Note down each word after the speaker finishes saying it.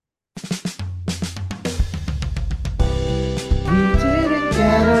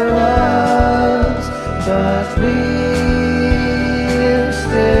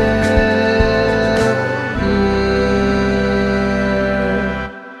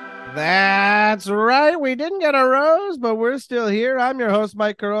That's right. We didn't get a rose, but we're still here. I'm your host,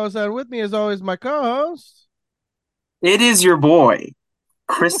 Mike Carosa, and with me, as always, my co-host. It is your boy,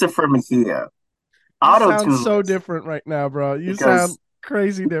 Christopher Mejia, You auto sound so tuneless, different right now, bro. You sound because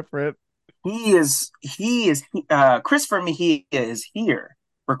crazy different. Christopher Mejia is here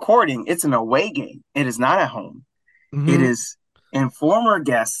recording. It's an away game. It is not at home. It Mm-hmm. is in former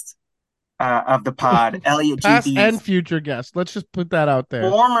guest of the pod, Elliot Past and GB's future guests. Let's just put that out there.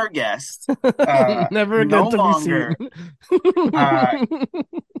 former guest, Never no again to be seen. longer.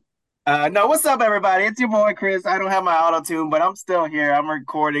 Uh, no, what's up, everybody? It's your boy Chris. I don't have my auto tune, but I'm still here. I'm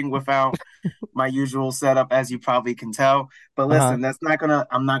recording without my usual setup, as you probably can tell. But Uh-huh. listen,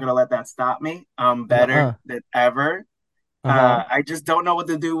 I'm not gonna let that stop me. I'm better Uh-uh. than ever. Uh-huh. I just don't know what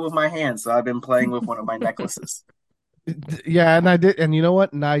to do with my hands, so I've been playing with one of my necklaces. Yeah, and I did, and you know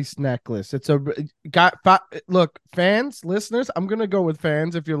what? Nice necklace. It's a got look, fans, listeners. I'm gonna go with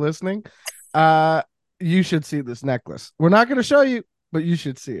fans if you're listening. Uh, you should see this necklace. We're not gonna show you, but you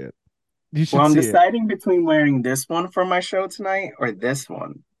should see it. You Well, should I'm see it. deciding between wearing this one for my show tonight or this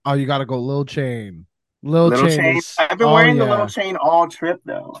one. Oh, you gotta go little chain. Little Little chain chain. is I've been oh wearing the little yeah. chain all trip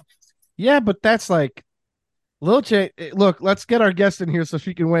though. Yeah, but that's like little chain. Look, let's get our guest in here so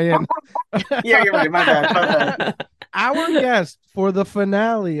she can weigh in. Yeah, you're right. My bad. My bad. Our guest for the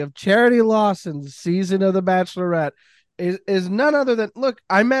finale of Charity Lawson's season of The Bachelorette is none other than, look,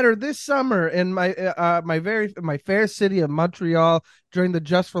 I met her this summer in my fair city of Montreal during the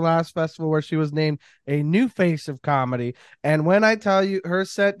Just for Laughs festival, where she was named a new face of comedy. And when I tell you, her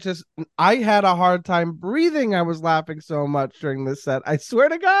set, just I had a hard time breathing. I was laughing so much during this set. I swear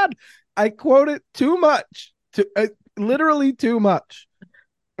to God, I quote it too much, to literally too much.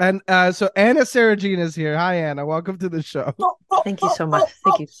 And so Anna Seregina is here. Hi, Anna. Welcome to the show. Thank you so much.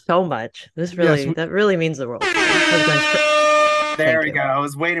 Thank you so much. Yes, That really means the world to me. I was going straight. There Thank we you. go. I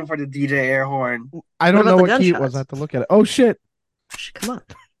was waiting for the DJ air horn. I What don't about know the what key it was. I gunshots? have to look at it. Oh shit! Come on.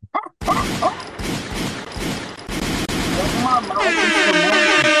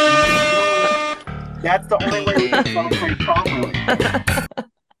 That's the only way we can celebrate properly.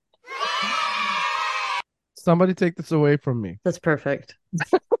 Somebody take this away from me. That's perfect.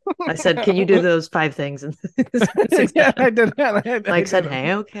 I said, can you do those 5 things? And Yeah, I did. Mike said,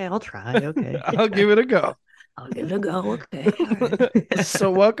 hey, okay, I'll try. Okay. I'll give it a go. I'll give it a go. Okay. All right.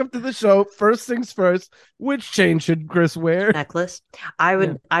 So, welcome to the show. First things first. Which chain should Chris wear? Necklace. Yeah,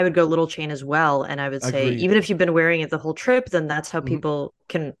 I would go little chain as well. And I would say, agreed. even if you've been wearing it the whole trip, then that's how Mhm. people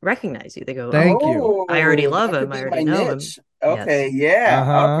can recognize you. They go, oh, Thank you. I already Oh, love that could him. I be my already know him. niche. Yes, Okay, Uh yeah.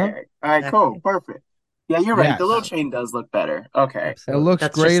 huh. Okay. All right, cool. exactly. Perfect. Yeah, you're right. The little Yes, chain does look better. Okay. it Absolutely. looks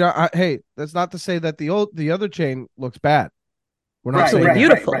That's great. just Hey, that's not to say that the other chain looks bad. We're not absolutely Right, saying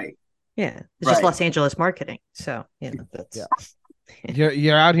right, that. right, beautiful. right, Yeah, it's just right. Los Angeles marketing. So Yeah, that's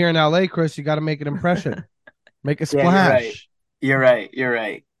you're out here in LA, Chris. You got to make an impression. Make a Yeah, you're right. splash. You're right. You're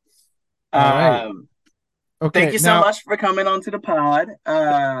right. All right. Um, Thank Okay. you so Now, much for coming on to the pod.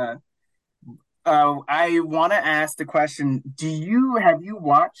 I want to ask the question: have you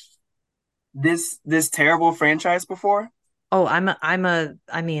watched this terrible franchise before? oh,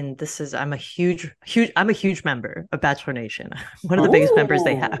 I mean, this is I'm a huge member of Bachelor Nation. One of the biggest members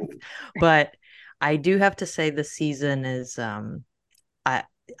they have. Ooh. But I do have to say this season is I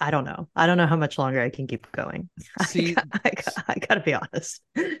I don't know. I don't know how much longer I can keep going. see, I gotta be honest.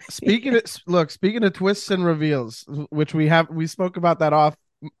 speaking of twists and reveals, which we spoke about that off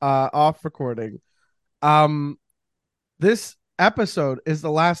recording. Um, this episode is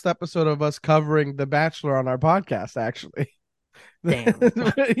the last episode of us covering The Bachelor on our podcast. Actually, Damn.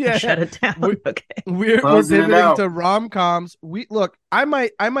 yeah, Shut it down. we, Okay. we're Closing it pivoting out. to rom coms. We look. I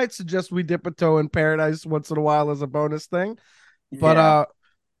might suggest we dip a toe in Paradise once in a while as a bonus thing, but Yeah.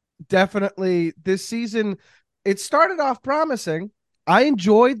 definitely this season it started off promising. I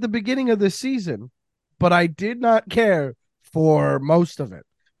enjoyed the beginning of this season, but I did not care for most of it.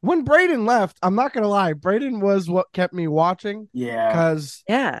 When Braden left, I'm not gonna lie, Braden was what kept me watching Yeah. because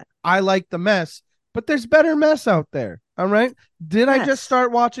Yeah. I like the mess, but there's better mess out there. All right. Did I just Yes.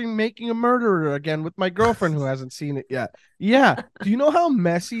 start watching Making a Murderer again with my girlfriend who hasn't seen it yet? Yeah. Do you know how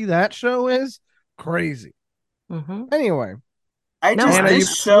messy that show is? Crazy. Hmm. Anyway, No, Anna, I you This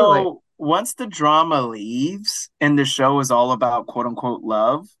absolutely. show, once the drama leaves and the show is all about quote unquote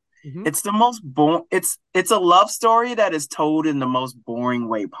love, mhm. it's the most it's a love story that is told in the most boring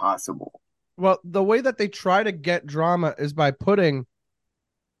way possible. Well, the way that they try to get drama is by putting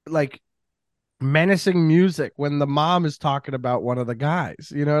like menacing music when the mom is talking about one of the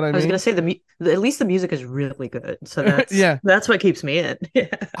guys. You know what I I was mean? gonna say at least the music is really good, so Yeah. that's what keeps me in. Yeah.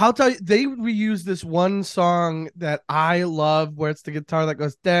 I'll tell you, they reuse this one song that I love where it's the guitar that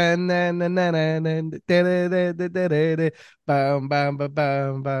goes dan dan dan dan dan dan bam bam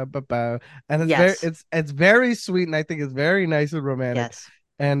bam bam bam bam, and Yes. it's very sweet, and I think it's very nice and romantic, Yes.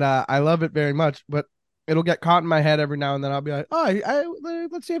 and I love it very much. But it'll get caught in my head every now and then. I'll be like, oh,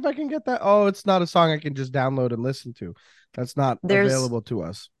 let's see if I can get that. Oh, it's not a song I can just download and listen to. That's not There's available to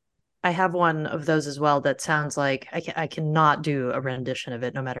us. I have one of those as well that sounds like I cannot do a rendition of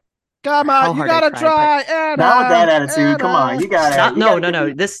it no matter Come on, how you hard I gotta try. But try, Not with that Anna, attitude. Come on, Anna. you gotta not you no gotta no give no.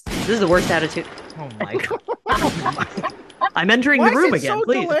 me. This is the worst attitude. Oh my god. Oh my god. I'm entering Why the is room it again. so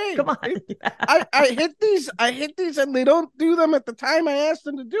Please. Come delayed? on. I hit these and they don't do them at the time I asked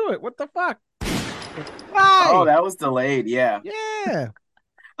them to do it. What the fuck? Oh, Why? that was delayed. Yeah, Yeah.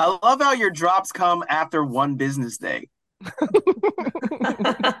 I love how your drops come after one business day.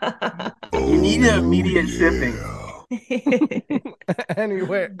 You need immediate shipping.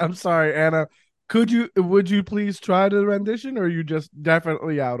 Anyway, I'm sorry, Anna. Would you please try the rendition, or are you just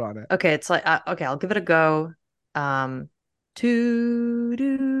definitely out on it? Okay, it's like okay, I'll give it a go. Um, to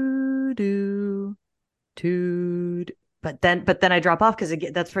do, but then I drop off because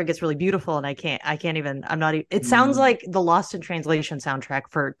that's where it gets really beautiful, and I can't even. I'm not. It sounds Mm, like the Lost in Translation soundtrack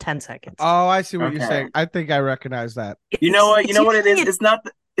for 10 seconds. Oh, I see what you're okay. saying. I think I recognize that. You know what? You It's know what it is? usually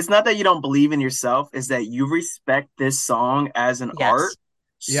It's not that you don't believe in yourself, it's that you respect this song as an art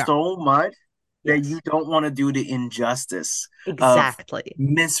yes, Yeah. so much that you yes, don't want to do the injustice of exactly.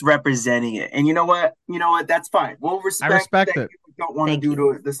 misrepresenting it. And you know what? You know what? That's fine. We'll I respect respect that it. you don't want to Thank do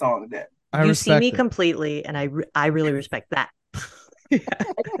you. the song then. I You see me respect it. completely, and I really respect that. Yeah.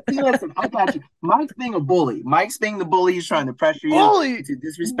 See, listen, I got you. Mike's being a bully. Mike's being the bully. He's trying to pressure you Holy into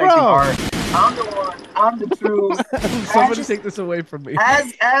disrespecting bro. art. I'm the one. I'm the true. Somebody As take this away from me.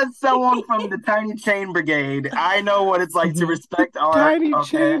 someone from the Tiny Chain Brigade, I know what it's like to Mhm. respect art. Tiny Okay.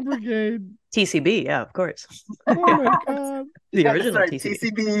 Chain Brigade. TCB, yeah, of course. Oh my god. The Yeah, that's original right. TCB.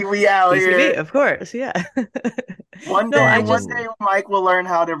 TCB, we out TCB, here. of course, yeah. No, Oh One Lord. day, Mike will learn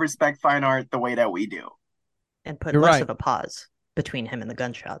how to respect fine art the way that we do. and put You're less right. of a pause between him and the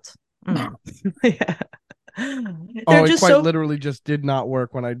gunshots. Mm. Yeah. Oh, They're it just quite so. literally just did not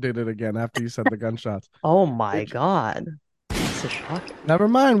work when I did it again after you said the gunshots. Oh my God. This is shocking. Never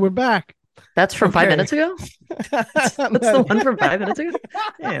mind, we're back. That's from five Okay. minutes ago? That's the one from 5 minutes ago?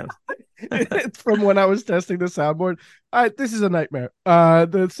 Damn. It's from when I was testing the soundboard. All right, this is a nightmare.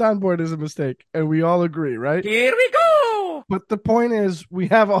 The soundboard is a mistake, and we all agree, right? Here we go. But the point is, we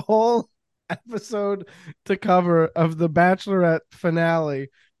have a whole episode to cover of the Bachelorette finale.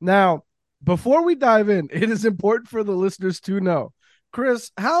 Now, before we dive in, it is important for the listeners to know,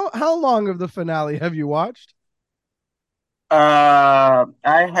 Chris, how long of the finale have you watched?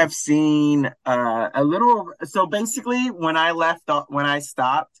 I have seen a little. So basically, when I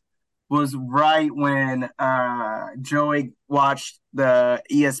stopped, was right when Joey watched the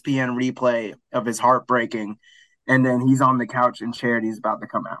ESPN replay of his heartbreaking, and then he's on the couch and Charity's about to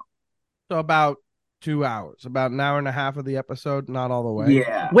come out. So about 2 hours, about an hour and a half of the episode, not all the way.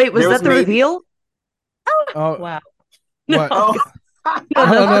 Yeah, Wait, was there was that the maybe. reveal? Oh, Wow. No, what? Oh, no,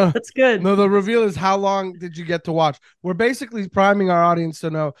 No, no, that's good. no. The reveal is how long did you get to watch? We're basically priming our audience to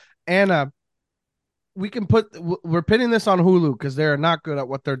know, Anna. We're pinning this on Hulu because they're not good at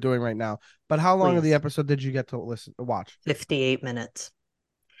what they're doing right now. But how long of the Please. episode did you get to watch? 58 minutes.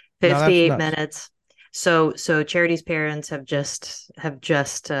 No, that's 58 nuts. minutes. So Charity's parents have just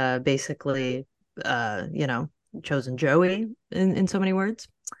basically chosen Joey in so many words.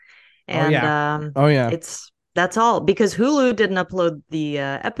 Oh And yeah. Oh yeah. that's all because Hulu didn't upload the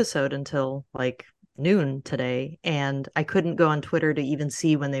episode until like noon today, and I couldn't go on Twitter to even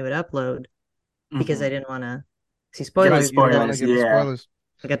see when they would upload because I didn't want to see Get the Right, spoilers. you don't But want to spoilers, get the yeah. spoilers.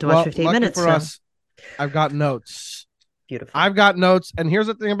 I got to watch Well, 15 lucky minutes. for So us, I've got notes. beautiful. I've got notes, and here's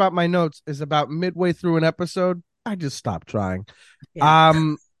the thing about my notes: is about midway through an episode, I just stop trying. Yeah.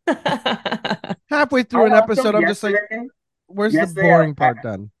 Halfway I through an also episode, I'm just like, where's the yesterday boring part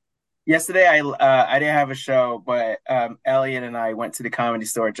done? yesterday I didn't have a show, but Elliot and I went to the comedy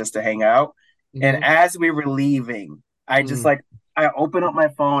store just to hang out. And Mhm. as we were leaving, I just Mm. like I opened up my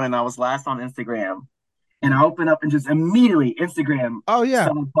phone and I was last on Instagram. And I opened up and just immediately Instagram Oh yeah,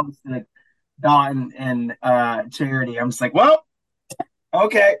 someone posted Dot and Charity. I'm just like, well,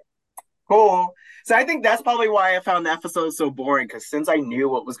 okay, cool. So I think that's probably why I found the episode so boring, because since I knew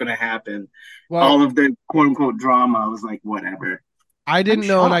what was gonna happen, well, all of the quote unquote drama, I was like, whatever. I I'm didn't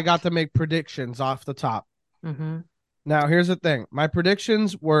know, and I got shocked. to make predictions off the top. Mm-hmm. Now, here's the thing: my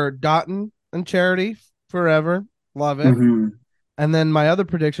predictions were Dotton and Charity forever. Love it. Mm-hmm. And then my other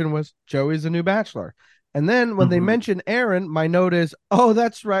prediction was Joey's the new Bachelor. And then when they Mm-hmm. mention Aaron, my note is, oh,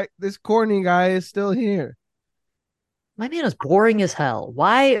 that's right. This corny guy is still here. My man is boring as hell.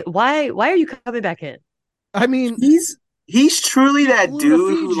 Why are you coming back in? I mean, He's truly he that flew to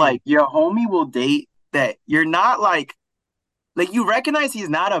dude who like Fiji. your homie will date that you're not like you recognize he's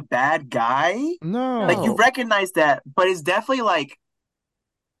not a bad guy. Like you No. No. recognize that, but it's definitely like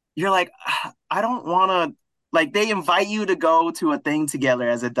you're like, I don't want to. Like they invite you to go to a thing together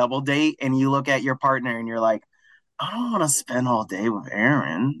as a double date, and you look at your partner and you're like, I don't want to spend all day with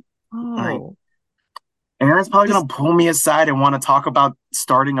Aaron. Like Oh, Aaron's probably he's gonna pull me aside and want to talk about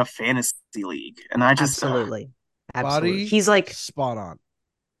starting a fantasy league, and I just, absolutely, absolutely. Body He's like spot on.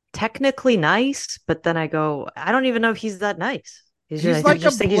 technically nice, but then I go, I don't even know if he's that nice. He's I like a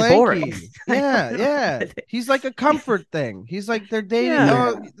just think he's boring. blankie. I don't Yeah, know. yeah. He's like a comfort thing. He's like they're dating.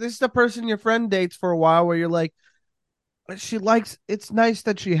 Yeah. Oh, yeah, this is the person your friend dates for a while where you're like, she likes it's nice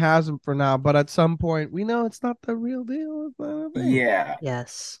that she has him for now, but at some point we know it's not the real deal. It's not a thing. yeah.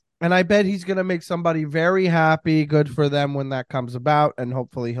 Yes. And I bet he's gonna make somebody very happy, good for them when that comes about, and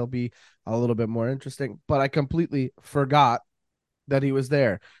hopefully he'll be a little bit more interesting. But I completely forgot that he was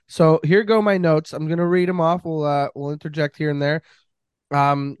there. So here go my notes. I'm gonna read them off. We'll interject here and there.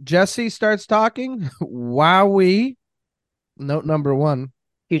 Jesse starts talking. Wowee. Note number one.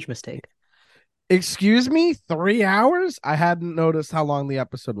 Huge mistake. Excuse me, 3 hours? I hadn't noticed how long the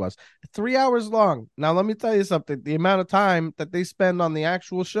episode was. 3 hours long. Now, let me tell you something. The amount of time that they spend on the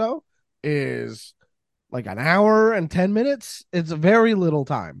actual show is like an hour and 10 minutes. It's very little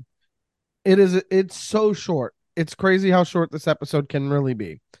time. It's so short. It's crazy how short this episode can really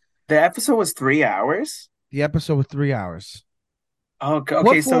be. The episode was 3 hours. The episode was 3 hours. Oh, What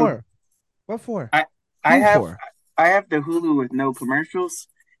okay. So for? What for? I I Who have for? I have the Hulu with no commercials,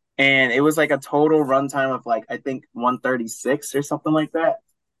 and it was like a total runtime of like I think 136 or something like that.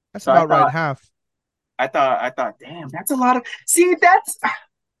 That's So I about right. thought Half. damn, that's a lot of. See, that's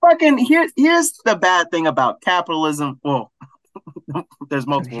fucking here's the bad thing about capitalism. Well, there's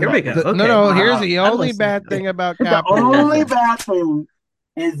multiple Here we bad go. things. No, Okay. no. Here's Uh, the I'm only listening. bad thing about the only capitalism. bad thing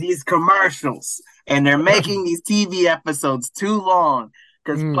is these commercials, and they're making these TV episodes too long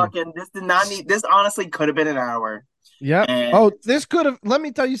because Mm. fucking this did not need. This honestly could have been an hour, Yep. and Oh, this could have. Let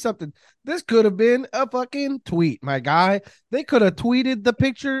me tell you something. This could have been a fucking tweet, my guy. They could have tweeted the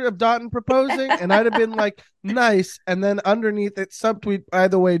picture of Dotton proposing, and I'd have been like, nice. And then underneath it, subtweet, by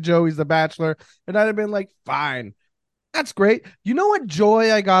the way, Joey's the Bachelor. And I'd have been like, fine. That's great. You know what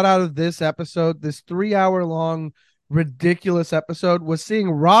joy I got out of this episode, this 3 hour long, ridiculous episode, was seeing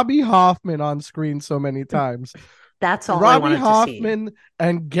Robbie Hoffman on screen so many times. That's all I Robbie wanted to see. Hoffman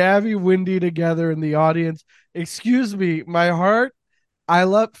and Gabby Windy together in the audience. Excuse me, my heart. I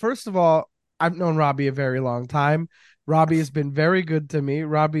love. First of all, I've known Robbie a very long time. Robbie has been very good to me.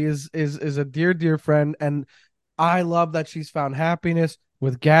 Robbie is a dear friend, and I love that she's found happiness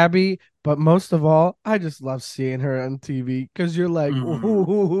with Gabby. But most of all, I just love seeing her on TV because you're like, mhm.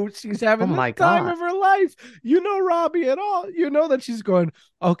 ooh, she's Oh having the my time God. of her life. You know Robbie at all. You know that she's going,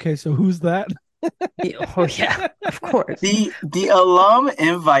 okay, so who's that? Oh yeah, of course. The alum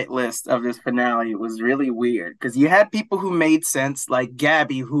invite list of this finale was really weird because you had people who made sense, like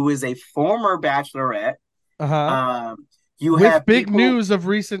Gabby, who is a former bachelorette. Uh-huh. Um, you With have big people news of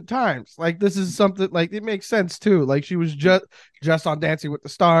recent times. Like this is something like it makes sense too. Like she was just on Dancing with the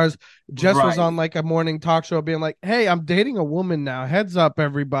Stars, just was on right, like a morning talk show being like, "Hey, I'm dating a woman now. Heads up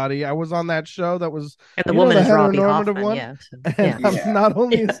everybody. I was on that show that was, And the woman the is Robbie heteronormative Hoffman. one." Yeah. So, And yeah. I'm yeah. not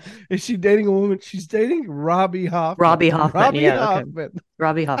only Yeah. is she dating a woman, she's dating Robbie Hoffman. Robbie Hoffman. Robbie Yeah. Okay. Hoffman.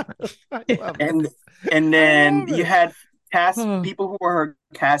 Robbie Hoffman. I Yeah. love it. And I then love you it. had cast Oh, people who were her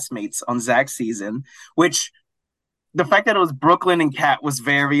castmates on Zach's season, which the fact that it was Brooklyn and Kat was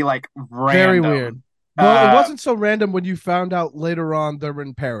very like very weird. random. Well, it Uh, wasn't so random when you found out later on they're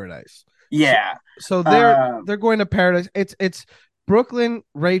in paradise. So, yeah. so Um, they're going to paradise. It's Brooklyn,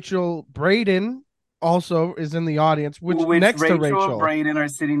 Rachel, Braden also is in the audience, which which next to Rachel and Rachel, Brayden are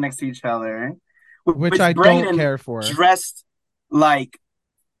sitting next to each other, which which I don't Brayden care for. dressed like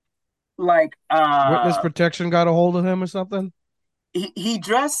like Witness protection got a hold of him or something. he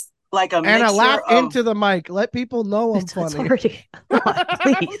dressed like a Anna, mixture laugh of into the mic. Let people know I'm It's funny. already.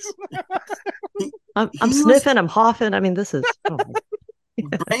 Please. he, I'm he was sniffing. I'm huffing. I mean, this is. Oh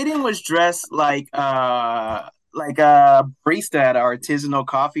Brayden was dressed like a barista at an artisanal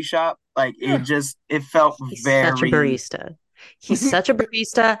coffee shop. Like Yeah. it felt he's such a very barista. He's such a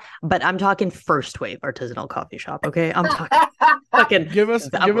barista, but I'm talking first wave artisanal coffee shop. Okay, I'm talking fucking Give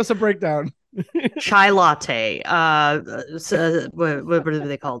us a breakdown. chai latte. What are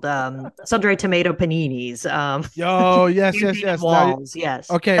they called? Sundry tomato paninis. Yo, yes, yes, Painted yes. Now you walls.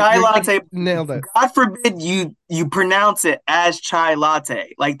 Yes. okay, Chai you latte. nailed it. God forbid you pronounce it as chai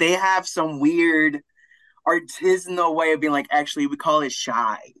latte. Like they have some weird artisanal way of being like, actually, we call it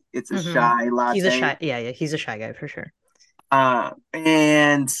shy. It's a shy He's a latte. shy. Yeah, he's a shy guy for sure.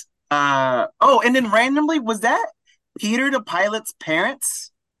 And oh, and then randomly was that Peter the pilot's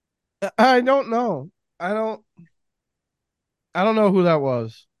parents? I don't know. I don't. I don't know who that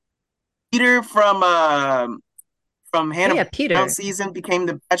was. Peter from Oh Hannah yeah, Brown Peter. season became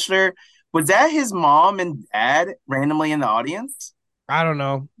the Bachelor. Was that his mom and dad randomly in the audience? I don't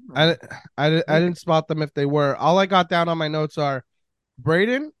know. Hmm. I Maybe. didn't spot them if they were. All I got down on my notes are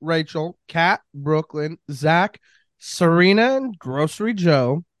Braden, Rachel, Kat, Brooklyn, Zach, Serena, and Grocery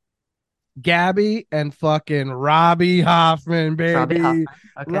Joe, Gabby, and fucking Robbie Hoffman, Robbie baby. Hoffman.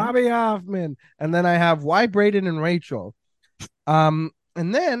 Okay. Robbie Hoffman. And then I have why Braden and Rachel. And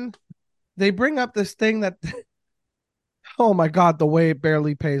then they bring up this thing that oh my god, the way it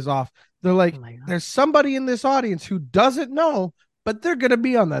barely pays off. They're Oh like, my god. there's somebody in this audience who doesn't know, but they're gonna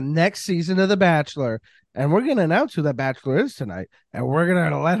be on the next season of The Bachelor. And we're gonna announce who that Bachelor is tonight. And we're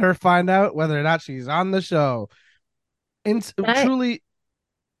gonna let her find out whether or not she's on the show. And Can I truly,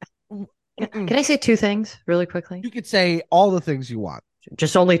 can I say two things really quickly? you could say all the things you want.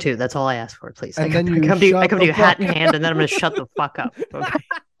 Just only two. That's all I ask for, please. And then you I shut come to the you hat fuck in hand, and then I'm gonna shut the fuck up. Okay.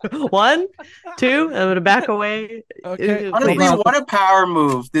 One, two, I'm gonna back away. Okay, no Honestly, Please. problem. what a power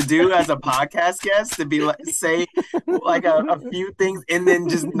move to do as a podcast guest to be like say like a few things and then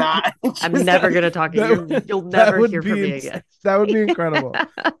just not I'm just never gonna talk. That, You'll that never would hear from be me again. that would be incredible.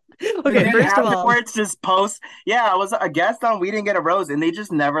 Okay, then first of all, afterwards just post, yeah, I was a guest on We Didn't Get a Rose and they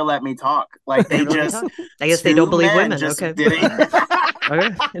just never let me talk. Like they they never let me just talk. I guess they don't two believe men women. just Okay. didn't.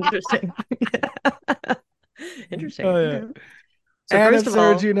 Okay. Interesting. Interesting. Oh yeah. Okay. So Anna first of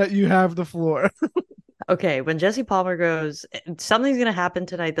all, Seregina, you have the floor. okay, when Jesse Palmer goes, something's gonna happen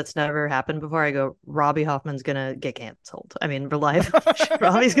tonight that's never happened before. I go, Robbie Hoffman's gonna get canceled. I mean, we're live.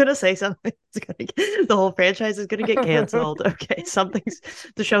 Robbie's gonna say something. The whole franchise is gonna get canceled. Okay,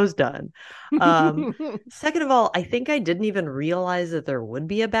 the show's done. Second of all, I think I didn't even realize that there would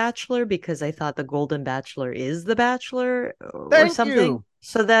be a Bachelor because I thought the Golden Bachelor is the Bachelor or Thank something. you.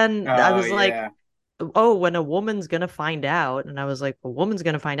 So then I Oh was like, yeah. oh, when a woman's gonna find out, and I was like, a woman's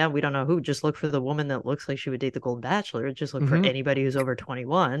gonna find out. We don't know who. Just look for the woman that looks like she would date the Golden Bachelor. Just look for Mhm. anybody who's over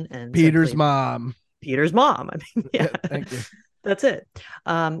 21 and Peter's simply mom. Peter's mom. I mean, yeah, Yeah, thank you. that's it.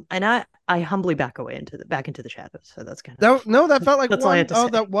 And I humbly back away back into the shadows. So that's kind of That, no, that felt like that's all I one. had to Oh, say.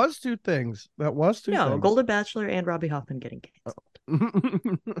 that was two things. That was two No, things. Golden Bachelor and Robbie Hoffman getting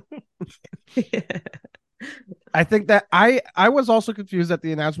I think that I was also confused at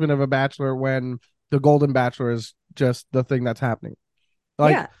the announcement of a Bachelor when the Golden Bachelor is just the thing that's happening.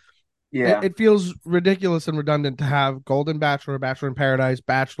 Like yeah. Yeah. it feels ridiculous and redundant to have Golden Bachelor, Bachelor in Paradise,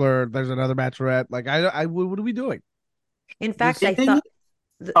 Bachelor. There's another Bachelorette. Like what are we doing? In fact, I Did they thought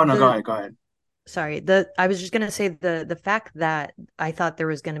Oh no, go the ahead, go ahead. sorry, the I was just gonna say the fact that I thought there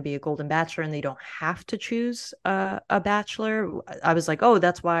was gonna be a Golden Bachelor and they don't have to choose a bachelor. I was like, oh,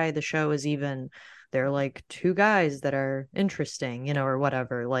 that's why the show is even. They're like two guys that are interesting, or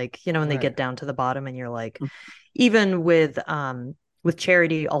whatever. Like, when they Right. get down to the bottom, and you're like, even with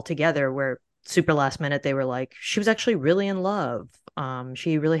Charity altogether, where super last minute they were like, she was actually really in love.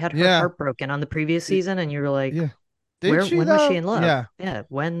 She really had her Yeah. heart broken on the previous season, and you were like, Yeah. Did where she when was she though? in love? Yeah. Yeah,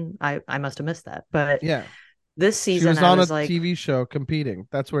 when I must have missed that. But Yeah. this She season was I on a was like, TV show competing.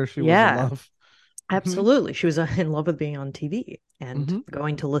 That's where she was in yeah, love. Mhm. absolutely. She was in love with being on TV and Mhm.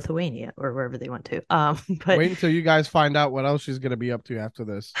 going to Lithuania or wherever they went to. But Wait until you guys find out what else she's going to be up to after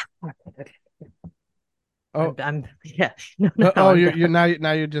this. okay. Oh, I'm yeah. No, oh, I'm you're done.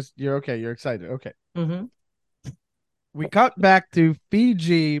 now you're okay. You're excited. Okay. Hmm. We cut back to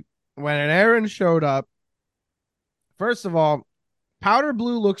Fiji when Aaron showed up. First of all, powder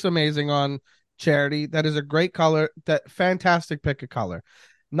blue looks amazing on Charity. That is a great color. That fantastic pick of color.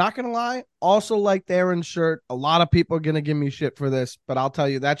 Not gonna lie, also like Aaron's shirt. A lot of people are gonna give me shit for this, but I'll tell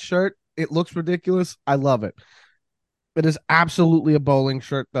you that shirt, it looks ridiculous. I love it. It is absolutely a bowling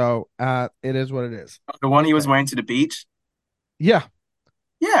shirt, though. It is what it is. The one he was Okay. wearing to the beach. Yeah.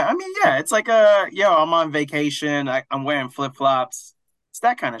 Yeah, I mean, yeah, it's like I'm on vacation. I'm wearing flip flops. It's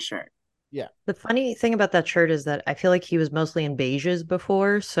that kind of shirt. Yeah. The funny thing about that shirt is that I feel like he was mostly in beiges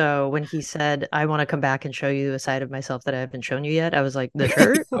before. So when he said, I want to come back and show you a side of myself that I haven't shown you yet, I was like, the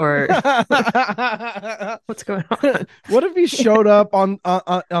shirt or what's going on? What if he showed up on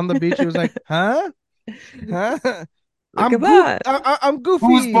the beach? He was like, "Huh, huh? Like, come on. I'm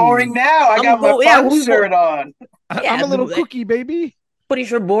Who's boring goofy. now? I got my Yeah, fun shirt on. I'm Yeah, a little cookie, baby. pretty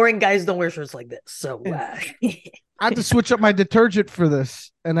sure boring guys don't wear shirts like this. So I had to switch up my detergent for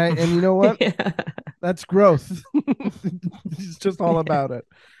this, and you know what? yeah. That's growth. It's just all about it.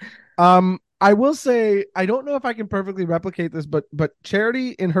 I will say I don't know if I can perfectly replicate this, but Charity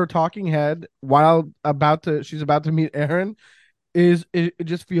in her talking head while she's about to meet Aaron it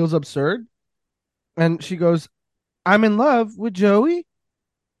just feels absurd. And she goes, I'm in love with Joey,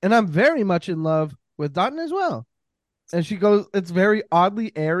 and I'm very much in love with Dotton as well. And she goes, it's very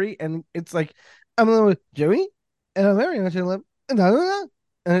oddly airy, and it's like, I'm in love with Joey, and I'm very much in love with Dotton.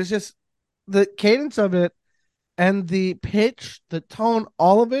 And it's just the cadence of it and the pitch, the tone,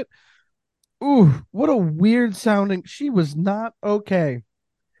 all of it. Ooh, what a weird sounding. She was not okay.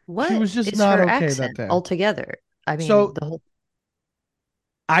 She What was just is not her okay that accent day. altogether? I mean, So the whole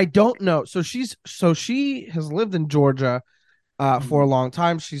I don't know. She has lived in Georgia for a long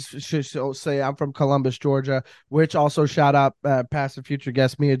time. She'll say I'm from Columbus, Georgia, which also shout out past and future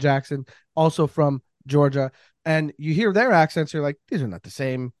guest Mia Jackson, also from Georgia. And you hear their accents, you're like, these are not the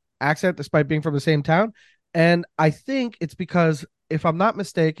same accent, despite being from the same town. And I think it's because, if I'm not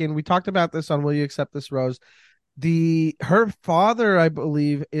mistaken, we talked about this on Will You Accept This Rose? The her father, I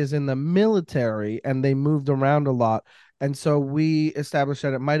believe, is in the military, and they moved around a lot. And so we established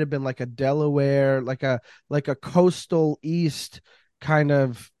that it might have been like a Delaware, like a coastal east kind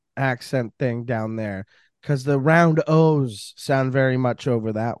of accent thing down there, because the round O's sound very much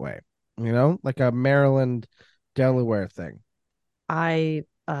over that way, like a Maryland, Delaware thing. I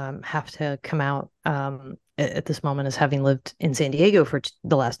have to come out at this moment as having lived in San Diego for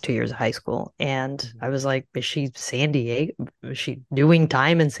the last 2 years of high school. And I was like, is she San Diego? Is she doing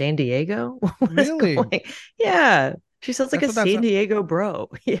time in San Diego? What is Really? going? Yeah. She sounds like That's a what that's San Diego bro.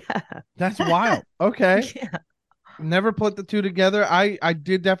 Yeah. that's wild. Okay. Yeah. Never put the two together. I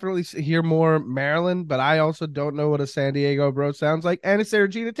did definitely hear more Maryland, but I also don't know what a San Diego bro sounds like. And it's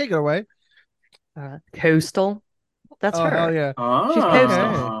Seregina, take it away. Coastal. That's Oh hell her. yeah. She's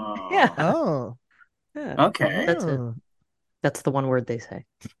coastal. Okay. Yeah. Oh, Oh. Yeah. okay. That's it. Oh. That's the one word they say.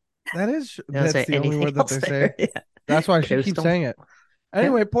 They don't That's say the only anything word that else they say. there. Yeah. That's why she keeps Coastal. saying it. Yeah.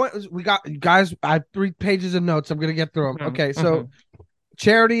 Anyway, point was we got guys. I have 3 pages of notes. I'm gonna get through them. Okay, so Mm-hmm.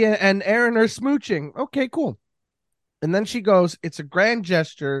 Charity and Aaron are smooching. Okay, cool. And then she goes, it's a grand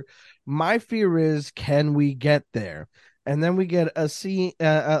gesture. My fear is, can we get there? And then we get a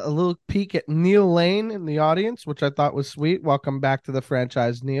little peek at Neil Lane in the audience, which I thought was sweet. Welcome back to the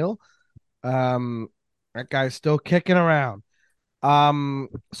franchise, Neil. Um, that guy's still kicking around.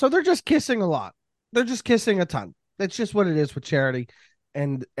 So they're just kissing a lot. They're just kissing a ton. That's just what it is with Charity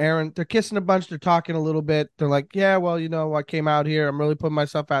and Aaron. They're kissing a bunch. They're talking a little bit. They're like, yeah, well, I came out here. I'm really putting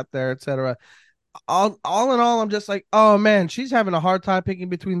myself out there, etc. All in all, I'm just like, oh man, she's having a hard time picking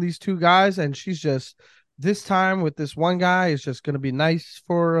between these two guys, and she's just this time with this one guy is just gonna be nice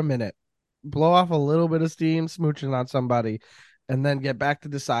for a minute, blow off a little bit of steam, smooching on somebody, and then get back to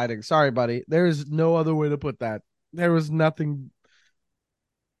deciding. Sorry, buddy, there is no other way to put that. There was nothing.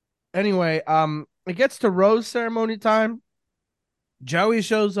 Anyway, it gets to rose ceremony time. Joey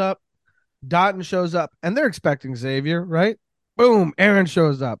shows up, Dotton shows up, and they're expecting Xavier, right? Boom, Aaron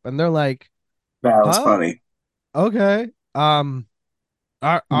shows up, and they're like, That was huh? funny. Okay.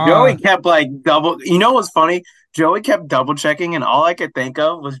 Uh, Joey uh, kept like double. You know what's funny? Joey kept double checking, and all I could think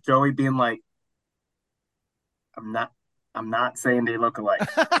of was Joey being like, "I'm not, I'm not saying they look alike,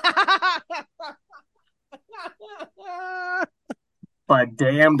 but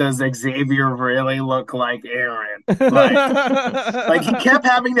damn, does Xavier really look like Aaron?" Like he kept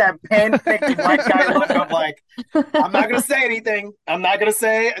having that pen-picked white guy look of like, "I'm not gonna say anything. I'm not gonna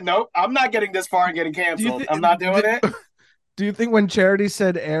say nope. I'm not getting this far and getting do you canceled. think? I'm not doing it." Do you think when Charity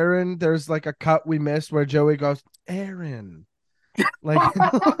said Aaron, there's like a cut we missed where Joey goes Aaron, like,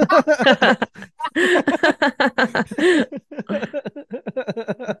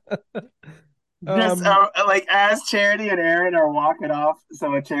 This um, like as Charity and Aaron are walking off,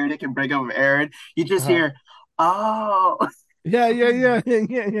 so Charity can break up with Aaron. You just uh, hear, "Oh, yeah, yeah, yeah,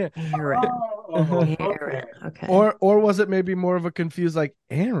 yeah, Aaron. yeah. oh, okay." Aaron. Okay. Or was it maybe more of a confused like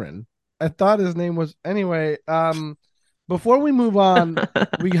Aaron? I thought his name was anyway. Before we move on,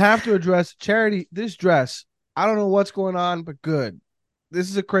 we have to address Charity. This dress, I don't know what's going on, but good. This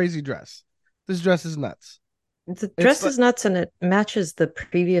is a crazy dress. This dress is nuts. The It's dress like, is nuts and it matches the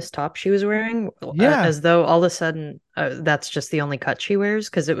previous top she was wearing, yeah, as though all of a sudden that's just the only cut she wears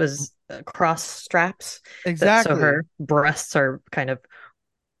because it was cross straps that so exactly. her breasts are kind of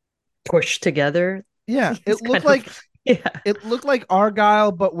pushed together. Yeah, It's kind of yeah. it looked like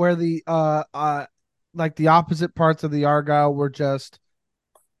Argyle, but where the like the opposite parts of the Argyle were just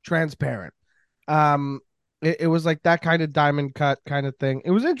transparent. Um, it was like that kind of diamond cut kind of thing. It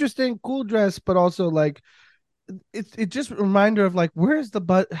was interesting, cool dress, but also like it just a reminder of like where's the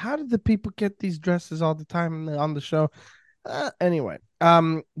but how did the people get these dresses all the time on the show? Anyway,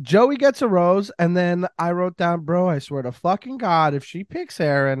 Joey gets a rose, and then I wrote down, bro, I swear to fucking God, if she picks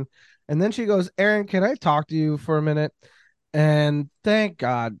Aaron, and then she goes, Aaron, can I talk to you for a minute? And thank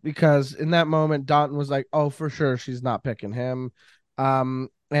God, because in that moment, Dalton was like, oh, for sure, she's not picking him.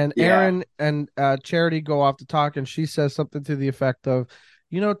 And Yeah. Aaron and Charity go off to talk, and she says something to the effect of,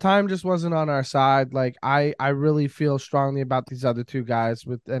 time just wasn't on our side. Like I really feel strongly about these other two guys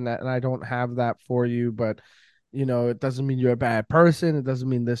and I don't have that for you, but it doesn't mean you're a bad person. It doesn't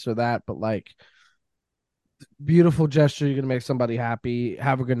mean this or that, but like beautiful gesture. You're going to make somebody happy.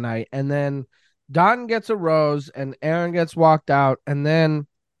 Have a good night. And then Don gets a rose and Aaron gets walked out. And then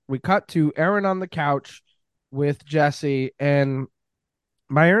we cut to Aaron on the couch with Jesse. And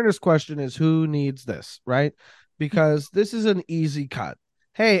my earnest question is who needs this, right? Because this is an easy cut.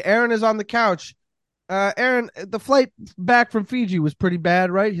 Hey, Aaron is on the couch. Aaron, the flight back from Fiji was pretty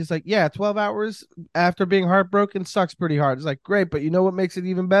bad, right? He's like, yeah, 12 hours after being heartbroken sucks pretty hard. It's like, great, but you know what makes it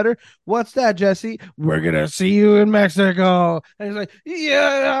even better? What's that, Jesse? We're going to see you in Mexico. And he's like,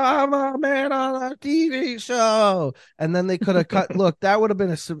 yeah, I'm a man on a TV show. And then they could have cut. Look, that would have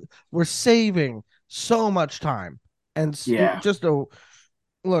been we're saving so much time. And Yeah. just a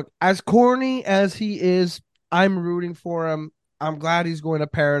look, as corny as he is, I'm rooting for him. I'm glad he's going to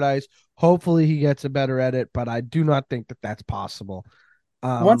paradise. Hopefully, he gets a better edit, but I do not think that that's possible.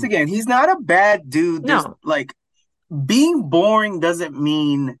 Once Um, again, he's not a bad dude. There's No, like being boring doesn't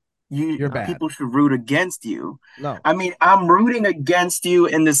mean you you're bad. people should root against you. No, I mean, I'm rooting against you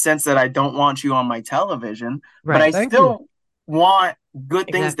in the sense that I don't want you on my television, but I right. thank you. still want good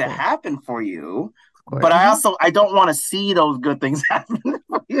things to Exactly. happen for you. Of But course. I don't want to see those good things happen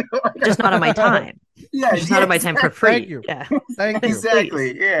for you. Just not on my time. Yeah, Just not yeah, on my time for Thank free. you. Yeah. Thank you. Please.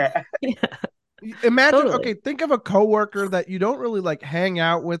 exactly. Yeah, Yeah, Imagine, okay, totally. think of a coworker that you don't really like hang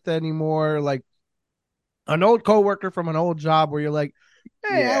out with anymore, like an old coworker from an old job where you're like,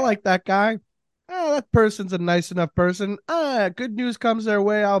 hey, I yeah, like that guy. Oh, that person's a nice enough person. Good news comes their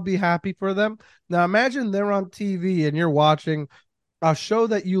way. I'll be happy for them. Now imagine they're on TV and you're watching a show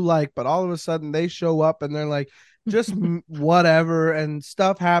that you like, but all of a sudden they show up and they're like, just whatever, and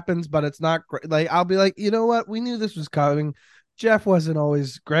stuff happens, but it's not great. Like, I'll be like, you know what? We knew this was coming. Jeff wasn't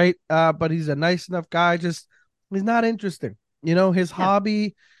always great, but he's a nice enough guy. Just, he's not interesting. His Yeah.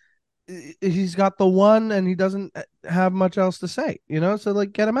 hobby, he's got the one and he doesn't have much else to say, so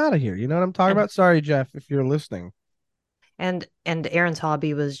like get him out of here. You know what I'm talking And about? Sorry, Jeff, if you're listening. and Aaron's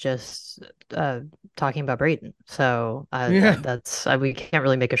hobby was just talking about Brayden. So Yeah. that's we can't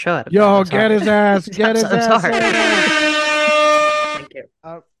really make a show out of that. Yo, I'm get sorry. his ass, get his I'm ass. sorry. Thank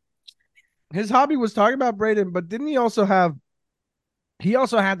you. His hobby was talking about Braden, but didn't he also had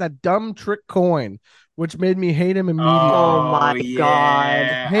that dumb trick coin, which made me hate him immediately. Oh oh my God.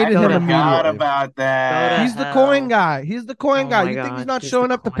 yeah. I Hated Go him to forgot hell. immediately. about Go to that. He's the coin hell. guy. He's the coin Oh guy. my You think he's God. not He's the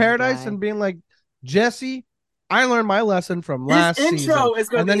showing up to coin paradise guy. and being like, Jesse, I learned my lesson from His last season. intro is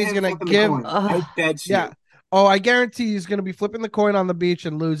going And to then be he's him going to flipping the give, coin. I Ugh. bet yeah. you. Oh, I guarantee he's going to be flipping the coin on the beach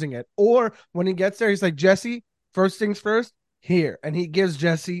and losing it. Or when he gets there, he's like, Jesse, first things first, here. And he gives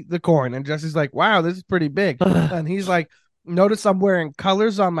Jesse the coin. And Jesse's like, wow, this is pretty big. Ugh. And he's like, notice I'm wearing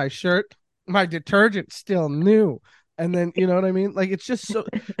colors on my shirt. My detergent's still new. And then, you know what I mean? Like, it's just so,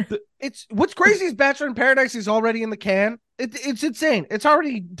 it's what's crazy is Bachelor in Paradise is already in the can. It's insane. It's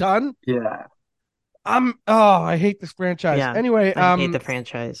already done. Yeah. I hate this franchise. Yeah. Anyway, I hate the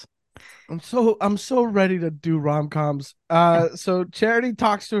franchise. I'm so ready to do rom-coms. So Charity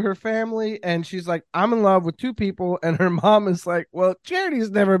talks to her family and she's like, I'm in love with two people, and her mom is like, well,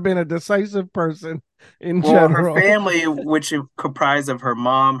 Charity's never been a decisive person in Well, her general. family, which is comprised of her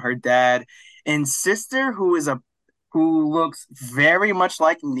mom, her dad, and sister, who looks very much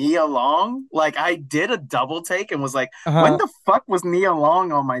like Nia Long. Like I did a double take and was like, when Uh-huh. the fuck was Nia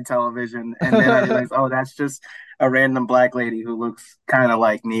Long on my television? And then I realized, oh, that's just a random black lady who looks kind of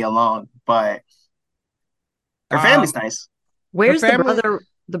like Nia Long. But her um family's nice. her Where's family,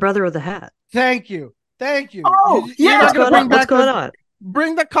 the brother with the hat? thank you. Thank you. Oh, You're yeah. not gonna bring What's back going the on?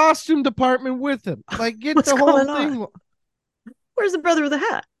 bring the costume department with him. Like, get What's the whole going on? thing. Where's the brother with the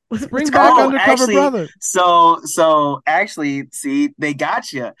hat? What's Bring back going on? undercover brother. So actually, see, they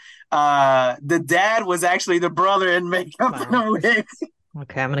got you. The dad was actually the brother in makeup and Wow. a wig.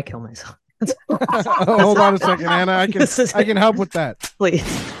 Okay, I'm gonna kill myself. Hold on a second, Anna. I can help with that.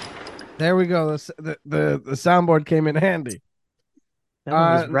 Please. There we go. The soundboard came in handy. That one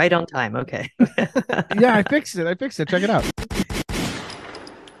was right on time. Okay. Yeah, I fixed it. Check it out.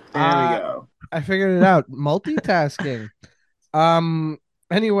 There we go. I figured it out. Multitasking. Um.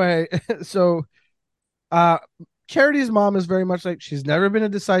 Anyway, so uh, Charity's mom is very much like she's never been a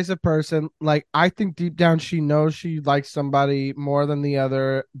decisive person. Like I think deep down she knows she likes somebody more than the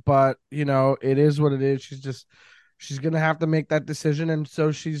other, but it is what it is. She's gonna have to make that decision, and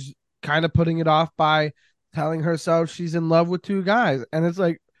so she's kind of putting it off by telling herself she's in love with two guys. And it's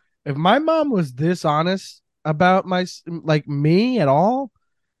like, if my mom was this honest about me at all,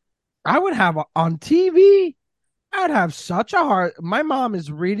 I would have on TV. I'd have such a hard. My mom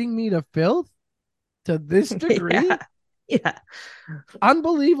is reading me to filth to this degree. Yeah. Yeah.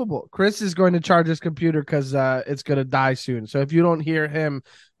 Unbelievable. Chris is going to charge his computer because it's going to die soon. So if you don't hear him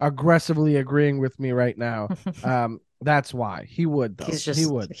aggressively agreeing with me right now, that's why. He would, though. He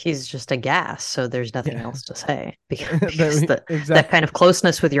would. He's just a gas, so there's nothing else to say because exactly. that kind of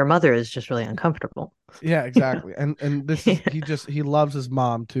closeness with your mother is just really uncomfortable. Yeah, exactly. And this is he loves his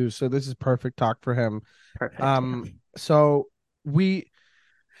mom too, so this is perfect talk for him. Perfect. So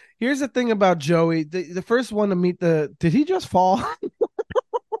here's the thing about Joey. The first one to meet did he just fall?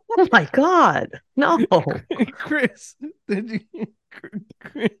 Oh my God. No. Chris, did you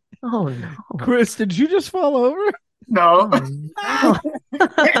Oh no. Chris, did you just fall over? No. Oh no.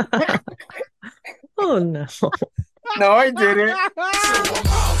 Oh no. No, I didn't.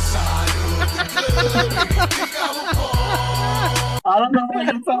 I don't know what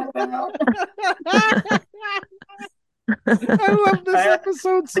you're talking about. I love this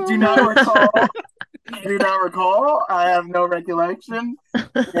episode so I do much. not recall. I do not recall. I have no recollection.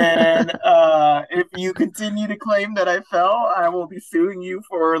 And if you continue to claim that I fell, I will be suing you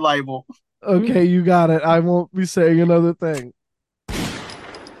for libel. Okay, you got it. I won't be saying another thing.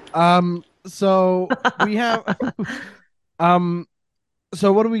 So we have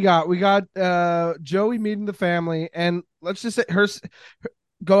so what do we got? We got Joey meeting the family, and let's just say her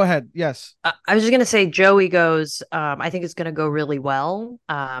go ahead. Yes. I was just gonna say Joey goes, I think it's gonna go really well.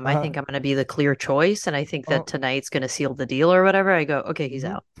 I think I'm gonna be the clear choice, and I think that tonight's gonna seal the deal or whatever. I go, okay, he's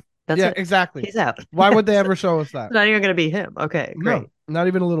out. That's yeah, it. exactly. He's out. Why would they ever show us that? It's not even gonna be him. Okay, great. No, not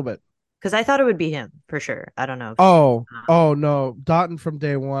even a little bit. Because I thought it would be him for sure. I don't know. Oh no, Dotton from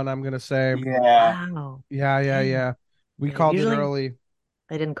day one. I'm gonna say. Yeah. Wow. Yeah. We called it early.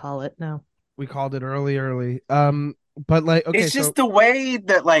 I didn't call it. No. We called it early. But like, okay, it's just the way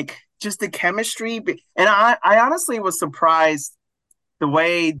that just the chemistry, and I honestly was surprised the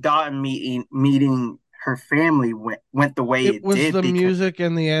way Dotton meeting her family went the way it was did. The music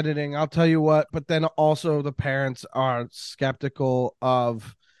and the editing. I'll tell you what, but then also the parents are skeptical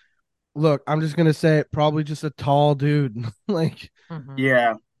of. Look, I'm just gonna say it. Probably just a tall dude.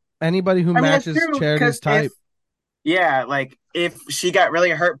 Yeah, anybody who matches Charity's type. If she got really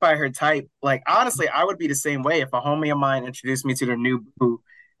hurt by her type, honestly, I would be the same way if a homie of mine introduced me to their new boo,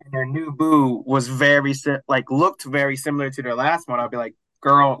 and their new boo was looked very similar to their last one. I'd be like,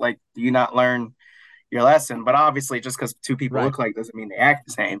 girl, do you not learn your lesson? But obviously, just because two people look like doesn't mean they act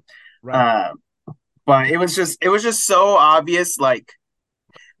the same. Right. But it was just so obvious.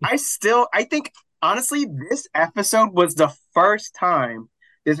 I think honestly, this episode was the first time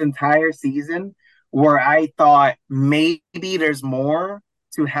this entire season where I thought maybe there's more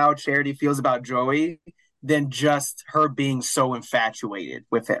to how Charity feels about Joey than just her being so infatuated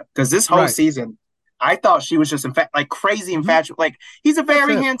with him. Because this whole season, I thought she was just crazy infatuated. He's a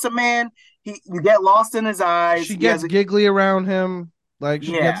very handsome man. You get lost in his eyes. She gets giggly around him.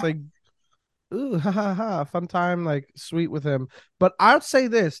 She gets ooh, ha ha ha, fun time, sweet with him. But I'll say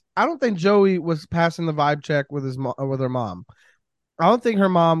this: I don't think Joey was passing the vibe check with with her mom. I don't think her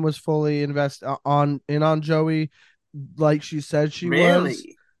mom was fully invested on Joey, like she said she was.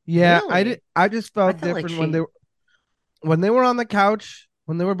 Yeah, really? I just felt different when they were on the couch.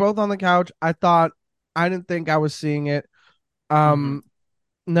 When they were both on the couch, I didn't think I was seeing it. No,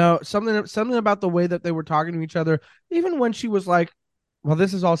 something about the way that they were talking to each other. Even when she was like, well,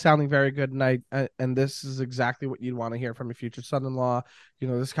 this is all sounding very good, and this is exactly what you'd want to hear from your future son-in-law,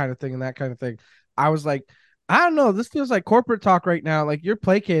 this kind of thing and that kind of thing. I was like, I don't know, this feels like corporate talk right now. You're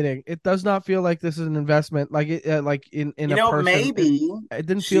placating. It does not feel like this is an investment. In a person. Maybe it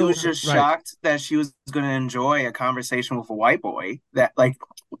didn't she feel. was just shocked that she was going to enjoy a conversation with a white boy. That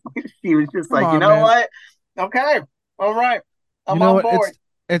she was just what? Okay, all right, I'm on board.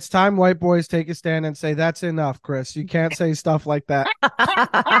 It's time white boys take a stand and say that's enough, Chris. You can't say stuff like that.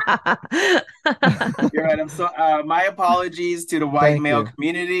 You're right. I'm so. My apologies to the white Thank male you.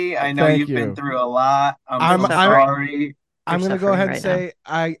 community. I know Thank you've been you. through a lot. I'm We're I'm so I'm suffering. sorry. We're I'm gonna go suffering ahead and right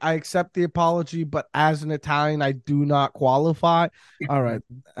now. say I accept the apology, but as an Italian, I do not qualify. All right.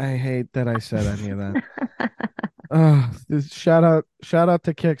 I hate that I said any of that. Shout out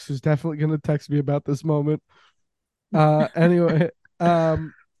to Kix, who's definitely gonna text me about this moment. Anyway,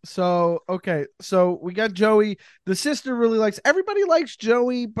 um, so okay, so we got Joey. The sister really likes everybody likes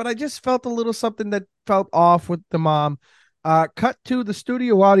Joey, but I just felt a little something that felt off with the mom. Cut to the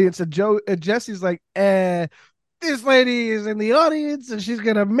studio audience, and Jesse's like, this lady is in the audience and she's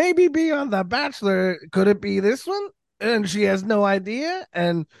gonna maybe be on The Bachelor. Could it be this one? And she has no idea.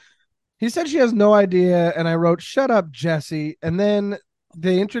 And he said she has no idea. And I wrote, shut up, Jesse. And then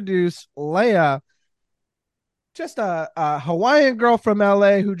they introduce Leia, just a Hawaiian girl from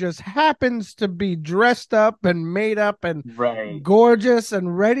LA who just happens to be dressed up and made up and Right. gorgeous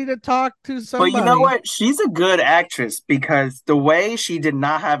and ready to talk to But you know somebody. what? She's a good actress because the way she did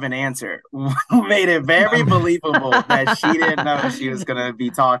not have an answer made it very believable that she didn't know she was going to be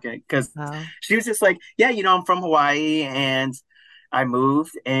talking. Because Wow. she was just like, yeah, I'm from Hawaii and I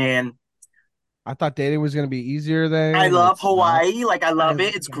moved and I thought dating was going to be easier there, I and love it's not. Hawaii. Like, I I love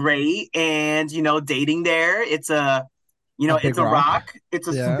it. It's yeah. great. And, dating there, A it's big a rock. rock. Yeah. It's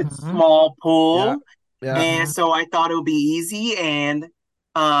a Mhm. small Yeah. pool. Yeah. And Mhm. so I thought it would be easy. And,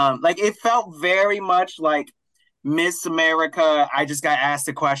 like, it felt very much like Miss America. I just got asked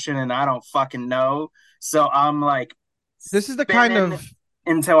a question and I don't fucking know. So I'm like This is the kind spinning of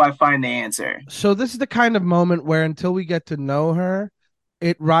until I find the answer. so this is the kind of moment where until we get to know her,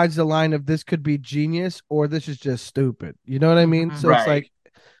 it rides the line of this could be genius or this is just stupid. You know what I mean? So Mhm. it's Right. like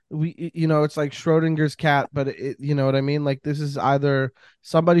it's like Schrodinger's cat, but you know what I mean? Like this is either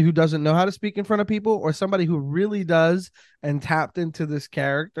somebody who doesn't know how to speak in front of people or somebody who really does and tapped into this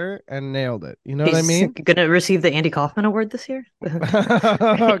character and nailed it. You know what I He's mean? gonna receive the Andy Kaufman Award this year.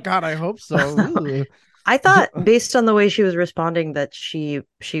 God, I hope so. I thought based on the way she was responding that she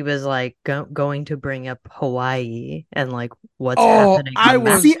was like going to bring up Hawaii and like what's Oh, happening I on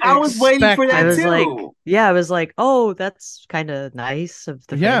that. was See, I was waiting for I that expecting. was like, too. yeah, I was like, oh, that's kind of nice of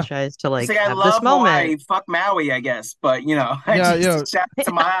the Yeah. franchise to It's like like I have this love moment. Hawaii. Fuck Maui, I guess. But I Yeah, just yeah. shout out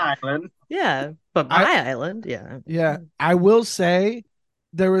to my island. Yeah, but I my island, yeah. Yeah, I will say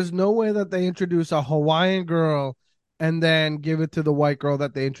there is no way that they introduce a Hawaiian girl and then give it to the white girl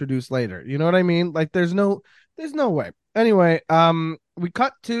that they introduce later. You know what I mean? Like there's no way. Anyway, we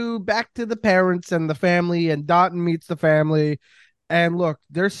cut to back to the parents and the family and Dotton meets the family and look,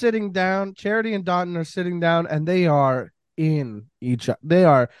 they're sitting down, Charity and Dotton are sitting down and they are in each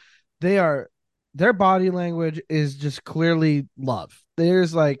other. They are their body language is just clearly love.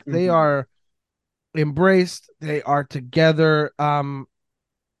 There's like they Mhm. are embraced. They are together.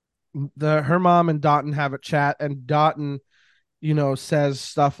 The her mom and Dotton have a chat, and Dotton, says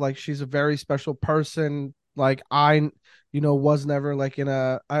stuff like she's a very special person. Like was never like in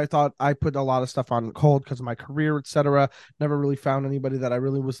a. I thought I put a lot of stuff on hold because of my career, etc. Never really found anybody that I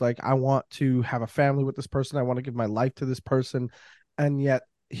really was like, I want to have a family with this person. I want to give my life to this person, and yet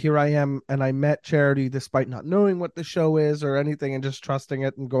here I am, and I met Charity despite not knowing what the show is or anything, and just trusting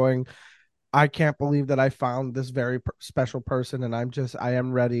it and going, I can't believe that I found this very special person and I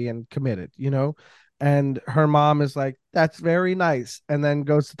am ready and committed. And her mom is like, that's very nice. And then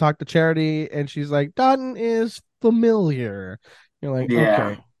goes to talk to Charity and she's like, Dutton is familiar. You're like,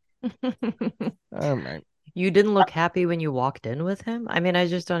 Yeah. okay, all right. You didn't look happy when you walked in with him? I mean, I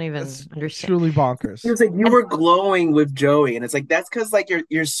just don't even That's understand. truly It bonkers. was like you And were glowing with Joey, and it's like that's because like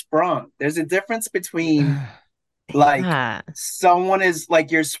you're sprung. There's a difference between like yeah. someone is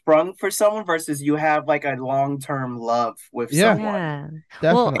like you're sprung for someone versus you have like a long-term love with Yeah, someone.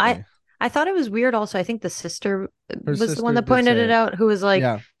 Yeah. Well, definitely. I thought it was weird also. I think the sister Her was the one sister that did pointed say it it. out, who was like,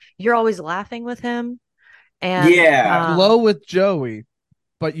 Yeah. you're always laughing with him. And You Yeah. glow with Joey,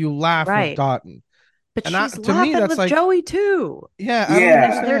 but you laugh with right. Dotton. But And she's to me, laughing that's with like, Joey too. yeah, I don't I Yeah.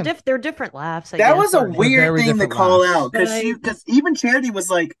 mean, understand. they're different laughs, I That guess, was a or They're weird very thing to different call out laughs. but because even Charity was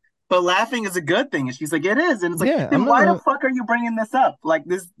like, but laughing is a good thing. And she's like, it is. And it's like, Yeah, I'm then why the not. fuck are you bringing this up? Like,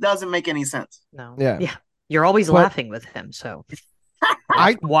 this doesn't make any sense. no. Yeah, Yeah. You're always but laughing with him, so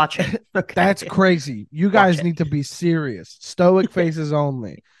I watch it. that's Okay. crazy. You Watch guys it. need to be serious. Stoic Yeah. faces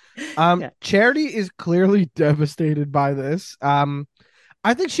only. Yeah. Charity is clearly devastated by this.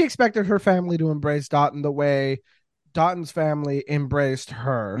 I think she expected her family to embrace Dotton the way Dotton's family embraced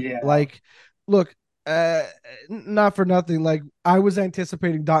her. Yeah. Like, look, not for nothing. Like, I was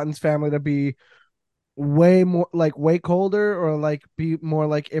anticipating Dotton's family to be way colder or like be more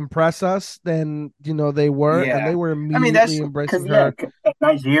like impress us than they were, and Yeah. they were I mean, that's immediately because embracing yeah, her. a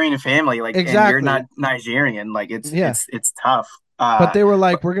Nigerian family, like, and you're Exactly. not Nigerian, like Yeah. it's tough. But they were But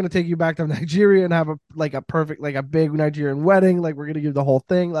like, we're gonna take you back to Nigeria and have a perfect, like a big Nigerian wedding. Like we're gonna give the whole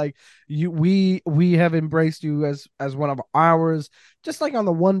thing. Like we have embraced you as one of ours. Just like on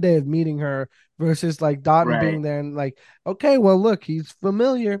the one day of meeting her, versus like Dotton being right. there and like, okay, well look, he's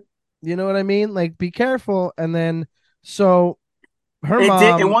familiar. You know what I mean? Like be careful. And then so her It did,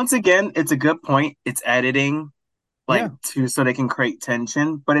 and mom, once again, it's a good point. It's editing, like, yeah, to so they can create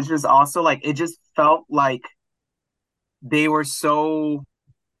tension, but it's just also like it just felt like they were so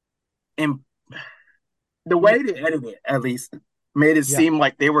in the y- way they edited it, at least made it yeah, seem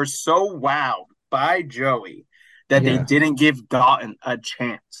like they were so wowed by Joey that they yeah, didn't give Dalton a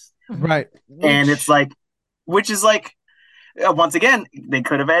chance. Mhm. right. And it's Which, like, which is like, once again, they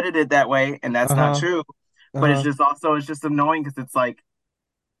could have edited that way, and that's uh not huh, true. uh But it's huh, just also it's just annoying because it's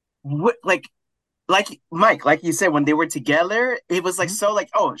what like Mike, like you said, when they were together, it was like so like,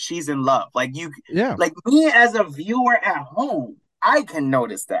 oh, she's in love. Like you, yeah. like me as a viewer at home, I can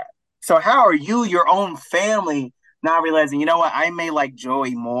notice that. So how are you, your own family, not realizing, you know what, I may like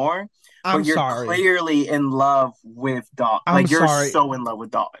Joey more, I'm but you're sorry. clearly in love with Dot. I'm Like you're sorry. so in love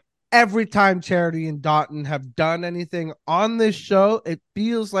with Dot. Every time Charity and Dotton have done anything on this show, it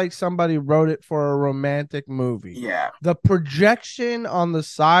feels like somebody wrote it for a romantic movie. Yeah, The projection on the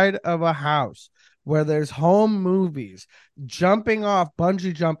side of a house where there's home movies, jumping off,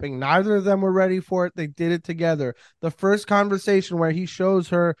 bungee jumping, neither of them were ready for it. They did it together. The first conversation where he shows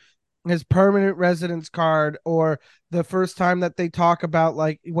her his permanent residence card, or the first time that they talk about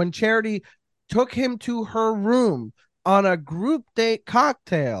like when Charity took him to her room on a group date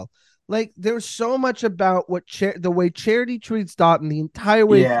cocktail. Like there's so much about the way Charity treats Dotton the entire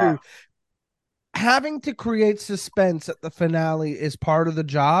way yeah, through. Having to create suspense at the finale is part of the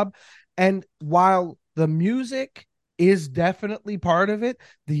job. And while the music is definitely part of it,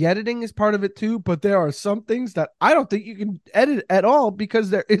 the editing is part of it too. But there are some things that I don't think you can edit at all, because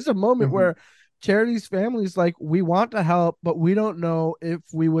there is a moment mm-hmm. where Charity's family is like, we want to help, but we don't know if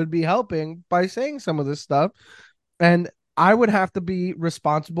we would be helping by saying some of this stuff. And I would have to be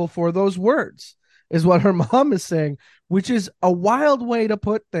responsible for those words, is what her mom is saying, which is a wild way to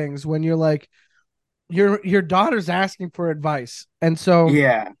put things when you're like, your daughter's asking for advice. And so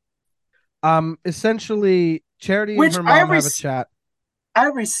Yeah. essentially Charity and Which her mom have a chat. I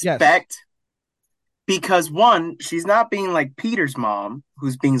Yes. respect because one, she's not being like Peter's mom,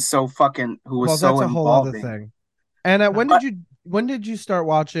 who's being so fucking, who was Well, that's so a whole other involved in. thing. And Mhm. But when did you start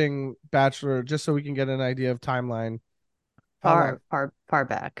watching Bachelor, just so we can get an idea of timeline? How long? Far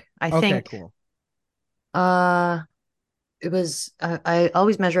back. I Okay, think cool. uh it was I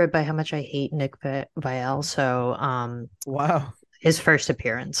always measure it by how much I hate Nick Vial. So Wow. his first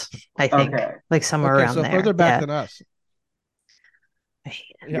appearance, I think, okay, like somewhere Okay, around so further there. back Yeah. than us. I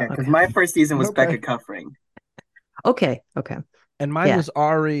hate Yeah. yeah, him. because Okay. my first season was Okay. Becca Cuffring. Okay. Okay. And mine Yeah. was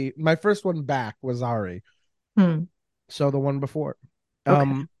Ari. My first one back was Ari. Hmm. So the one before. Okay.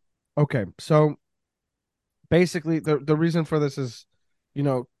 Um, okay. So basically the reason for this is,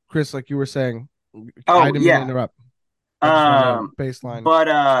 Chris, like you were saying, I Oh didn't mean to yeah. interrupt. I just want to Um, baseline. but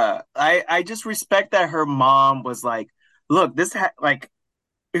I just respect that her mom was like, look, like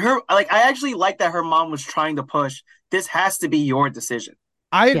her, like I actually like that her mom was trying to push. This has to be your decision.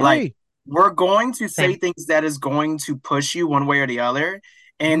 I Yeah. Like agree. we're going to say Same. things that is going to push you one way or the other.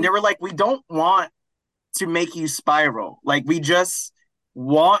 And Mhm. they were like, we don't want to make you spiral. Like we just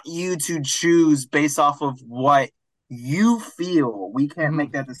want you to choose based off of what you feel. We can't Mhm.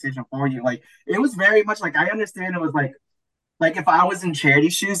 make that decision for you. Like it was very much like I understand it was like if I was in charity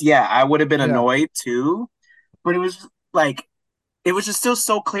shoes, yeah, I would have been Yeah. annoyed too. But it was like it was just still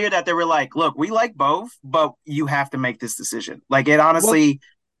so clear that they were like, look, we like both, but you have to make this decision. Like it Well, honestly,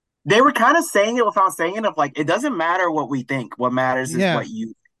 they were kind of saying it without saying it of like it doesn't matter what we think. What matters is yeah, what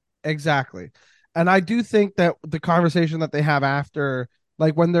you. exactly. And I do think that the conversation that they have after,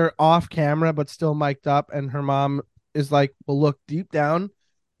 like when they're off camera but still mic'd up, and her mom is like, "Well, look, deep down,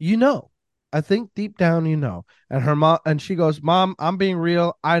 you know. I think deep down, you know." And her mom, and she goes, "Mom, I'm being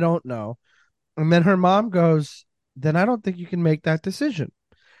real. I don't know." And then her mom goes, "Then I don't think you can make that decision."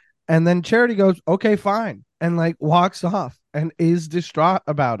 And then Charity goes, "Okay, fine," and like walks off and is distraught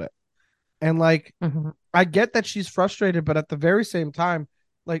about it. And like, Hmm. I get that she's frustrated, but at the very same time,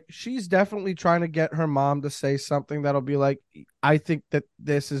 like she's definitely trying to get her mom to say something that'll be like, I think that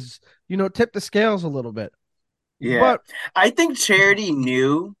this is, tip the scales a little bit. Yeah, But I think Charity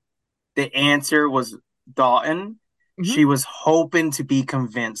knew the answer was Dalton. mhm, She was hoping to be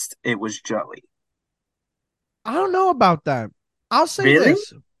convinced it was Joey. I don't know about that. I'll say Really?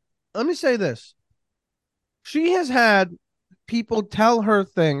 this. Let me say this. She has had people tell her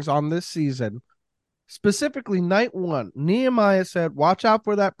things on this season. Specifically, night one, Nehemiah said, "Watch out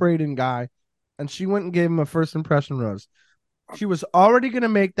for that Braden guy," and she went and gave him a first impression rose. She was already going to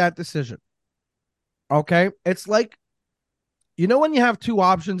make that decision. Okay, it's like, you know, when you have two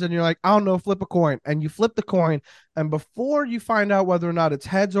options and you're like, I don't know, flip a coin, and you flip the coin, and before you find out whether or not it's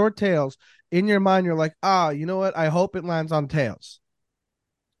heads or tails, in your mind you're like, you know what? I hope it lands on tails.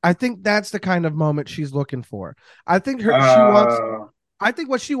 I think that's the kind of moment she's looking for. I think her she wants. Uh, I think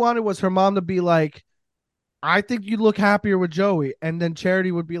what she wanted was her mom to be like, I think you'd look happier with Joey. And then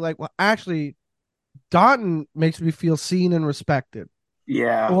Charity would be like, well, actually, Dotton makes me feel seen and respected.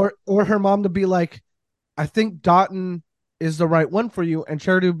 yeah, Or her mom to be like, I think Dotton is the right one for you. And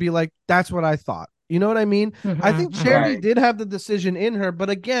Charity would be like, that's what I thought. You know what I mean? I think Charity right. did have the decision in her,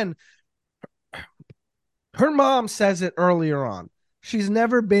 but again, her mom says it earlier on. She's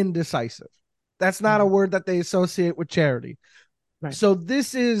never been decisive. That's not a word that they associate with Charity. Right. So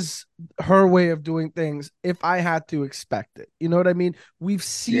this is her way of doing things if I had to expect it. You know what I mean? We've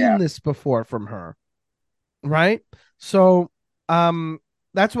seen Yeah. this before from her, right? So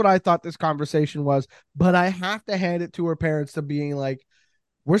that's what I thought this conversation was, but I have to hand it to her parents to being like,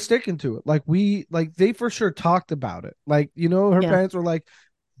 we're sticking to it. Like they for sure talked about it. Like, you know, her Yeah. parents were like,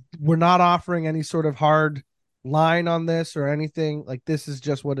 we're not offering any sort of hard line on this or anything. Like this is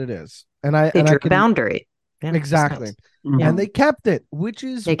just what it is. They drew I a can boundary. Yeah, exactly. nice. Mhm. Yeah, And they kept it, which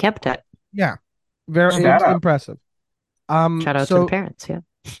is they kept it. yeah, very Shout out. impressive. Shout out to the So parents. Yeah.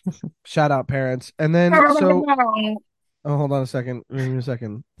 shout out parents. And then so oh, hold on a second. Give me a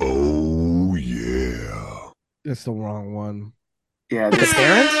second. Oh, yeah. It's the wrong one. Yeah, The this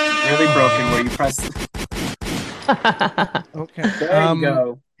parents? really broken where you press. Okay. There you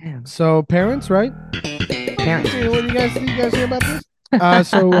go. So parents, right? Parents. Hey, what do you guys hear about this?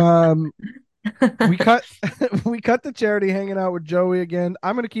 We cut we cut to Charity hanging out with Joey again.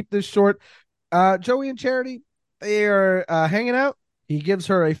 I'm gonna keep this short. Joey and Charity, they are hanging out. He gives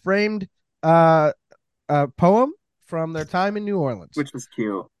her a framed poem from their time in New Orleans. Which was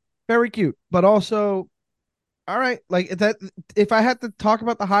cute. Very cute, but also, all right, like that. If I had to talk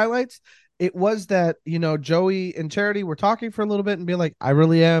about the highlights, it was that, you know, Joey and Charity were talking for a little bit and being like, I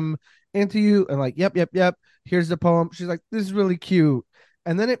really am into you, and like, yep. Here's the poem. She's like, this is really cute,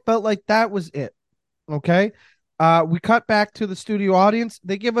 and then it felt like that was it. Okay. We cut back to the studio audience.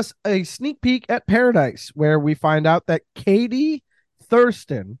 They give us a sneak peek at Paradise, where we find out that Katie,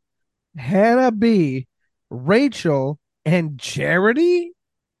 Thurston, Hannah B, Rachel, and Charity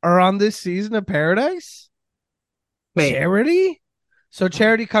are on this season of Paradise. Wait. Charity? So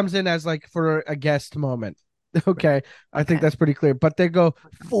Charity comes in as like for a guest moment. Okay. I think that's pretty clear. But they go,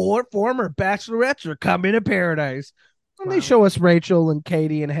 4 former bachelorettes are coming to Paradise. And they show us Rachel and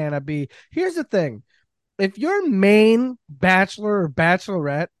Katie and Hannah B. Here's the thing. If your main bachelor or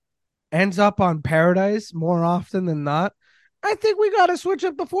bachelorette ends up on Paradise more often than not, I think we got to switch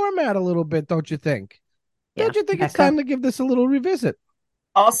up the format a little bit, don't you think? Yeah. Don't you think it's time to give this a little revisit?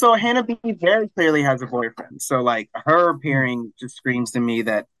 Also, Hannah B very clearly has a boyfriend. So like her appearing just screams to me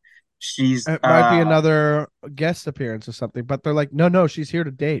that she's It might be another guest appearance or something, but they're like, no, she's here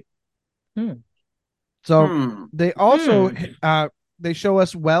to date. So they also they show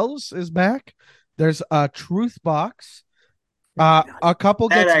us Wells is back. There's a truth box. A couple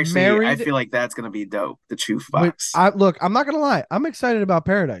that gets actually, married. I feel like that's gonna be dope. The truth box. Look, I'm not gonna lie. I'm excited about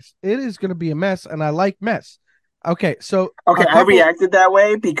Paradise. It is gonna be a mess, and I like mess. Okay, so I reacted that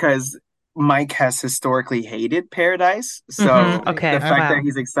way because Mike has historically hated Paradise. So Okay. the fact that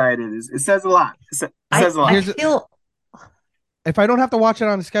he's excited it says a lot. It says a lot. I feel if I don't have to watch it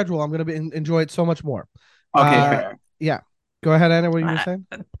on the schedule, I'm gonna enjoy it so much more. Okay, fair. Yeah. Go ahead, Anna. What you were saying?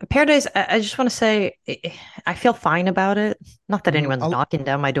 Paradise, I just want to say I feel fine about it. Not that anyone's knocking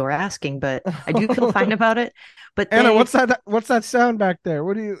down my door asking, but I do feel fine about it. But Anna, what's that sound back there?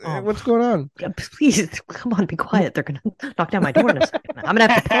 What's going on? Please come on, be quiet. They're gonna knock down my door in a second. I'm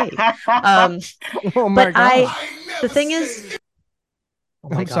gonna have to pay. Oh my god. The thing is, oh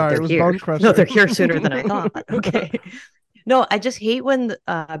my I'm god, sorry, it was here. Bone Crusher. No, they're here sooner than I thought. Okay. No, I just hate when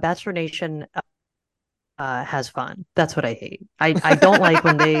Bachelor Nation has fun. That's what I hate. I don't like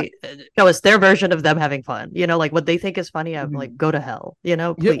when they no, it's their version of them having fun. You know, like what they think is funny, I'm like, go to hell. You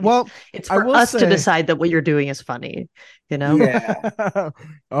know, please. Yeah, well, it's for us to decide that what you're doing is funny. You know? Yeah.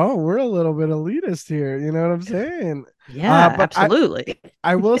 Oh, we're a little bit elitist here. You know what I'm saying? Yeah, absolutely.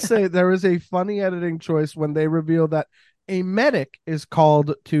 I will say there is a funny editing choice when they reveal that a medic is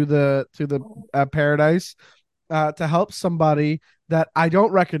called to the Paradise to help somebody that I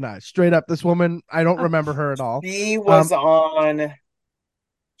don't recognize. Straight up, this woman, I don't remember her at all. She Um, was on.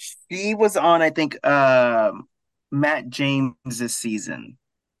 She was on. I think Matt James this season.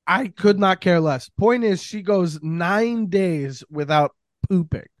 I could not care less. Point is, she goes 9 days without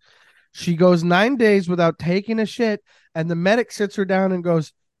pooping. She goes 9 days without taking a shit, and the medic sits her down and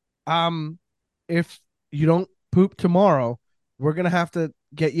goes, if you don't poop tomorrow, we're gonna have to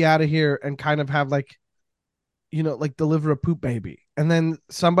get you out of here and kind of have like, like deliver a poop baby. And then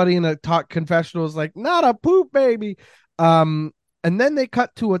somebody in a talk confessional is like, not a poop baby. Um, and then they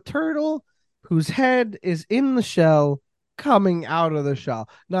cut to a turtle whose head is in the shell coming out of the shell.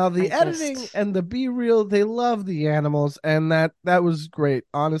 Now the editing and the be real, they love the animals, and that was great.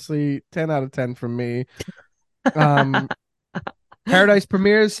 Honestly, 10 out of 10 from me. Paradise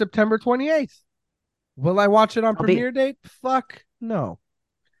premieres September 28th. Will I watch it on premiere date? Fuck no.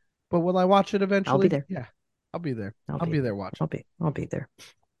 But will I watch it eventually? I'll be there. Yeah. I'll be there. I'll be there watching. I'll be there.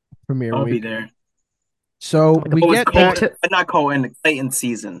 Premiere I'll week. be there. So we get back to not Colton, Clayton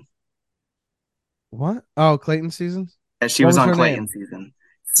season. What? Oh, Clayton season? Yeah, she was on Clayton season.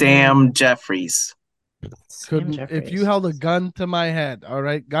 Sam Jeffries. Couldn't Jeffries. If you held a gun to my head, all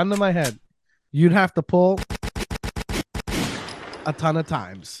right, gun to my head, you'd have to pull a ton of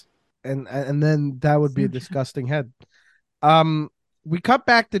times. And then that would be a disgusting head. We cut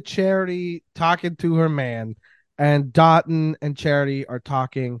back to Charity talking to her man, and Dotun and Charity are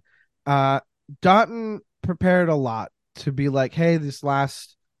talking. Dotun prepared a lot to be like, hey, this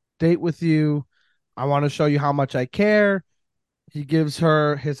last date with you, I want to show you how much I care. He gives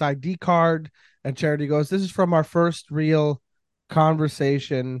her his ID card, and Charity goes, this is from our first real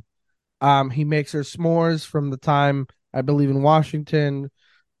conversation. He makes her s'mores from the time, I believe, in Washington.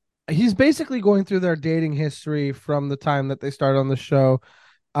 He's basically going through their dating history from the time that they start on the show.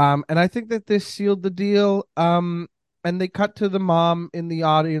 And I think that this sealed the deal. And they cut to the mom in the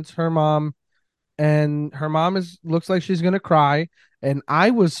audience, her mom, and her mom looks like she's going to cry. And I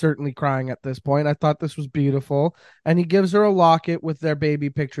was certainly crying at this point. I thought this was beautiful. And he gives her a locket with their baby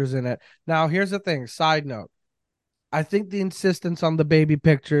pictures in it. Now, here's the thing, side note. I think the insistence on the baby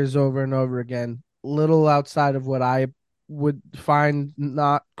pictures over and over again, little outside of what I would find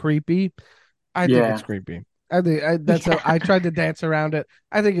not creepy. I think it's creepy. I think I tried to dance around it.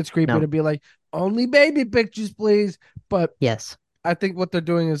 I think it's creepy to be like, only baby pictures, please. But yes, I think what they're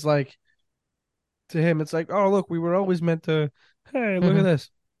doing is like, to him, it's like, oh, look, we were always meant to, hey, look at this.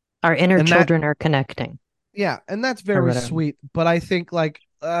 Our inner children are connecting. Yeah, and that's very sweet. But I think like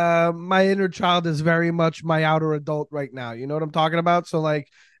my inner child is very much my outer adult right now. You know what I'm talking about? So like,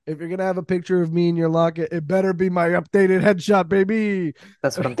 if you're gonna have a picture of me in your locket, it better be my updated headshot, baby.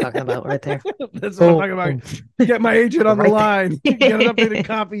 That's what I'm talking about right there. That's what I'm talking about. Get my agent on the line. Get an updated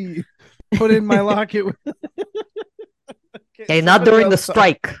copy. Put in my locket. Okay, not during the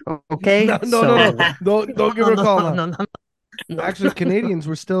strike. Okay. No. Don't give her a call. No. Actually, Canadians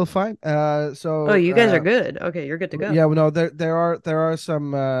were still fine. Oh, you guys are good. Okay, you're good to go. Yeah, no, there are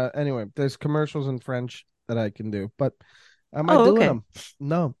some. Anyway, there's commercials in French that I can do, but am I doing them?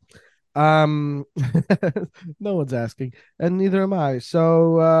 No. No one's asking, and neither am I.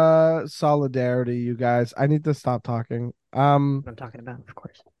 So, solidarity, you guys. I need to stop talking. What I'm talking about, of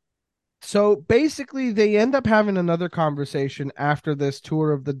course. So basically, they end up having another conversation after this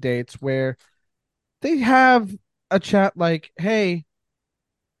tour of the dates where they have a chat like, hey,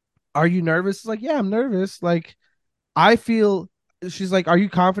 are you nervous? It's like, yeah, I'm nervous. Like, I feel, she's like, are you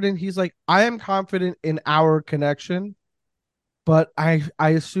confident? He's like, I am confident in our connection, but I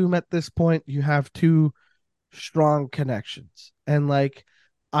assume at this point you have two strong connections. And like,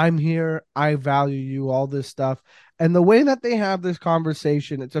 I'm here, I value you, all this stuff. And the way that they have this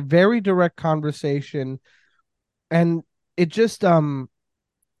conversation, it's a very direct conversation. And it just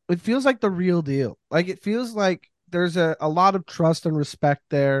it feels like the real deal. Like it feels like there's a lot of trust and respect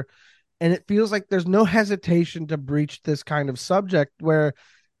there. And it feels like there's no hesitation to breach this kind of subject where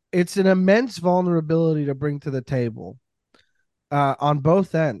it's an immense vulnerability to bring to the table on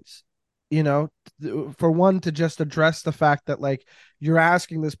both ends. You know, for one, to just address the fact that like you're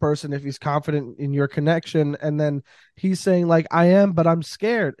asking this person if he's confident in your connection, and then he's saying like, I am, but I'm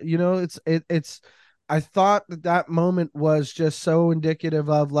scared. You know, it's I thought that moment was just so indicative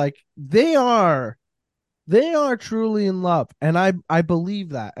of like they are truly in love, and I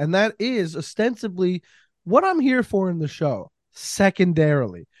believe that, and that is ostensibly what I'm here for in the show.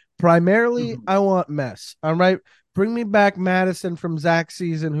 Secondarily, primarily, I want mess. All right, bring me back Madison from Zach's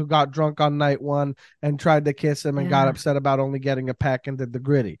season, who got drunk on night one and tried to kiss him and got upset about only getting a peck and did the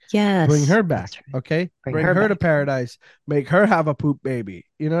gritty. Yes, bring her back. Right. Okay, bring her to paradise. Make her have a poop baby.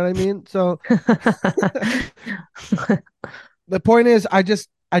 You know what I mean? So The point is, I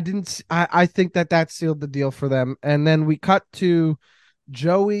think that sealed the deal for them. And then we cut to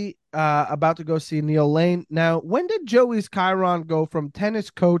Joey about to go see Neil Lane. Now, when did Joey's Chiron go from tennis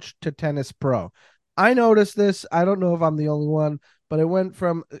coach to tennis pro? I noticed this. I don't know if I'm the only one, but it went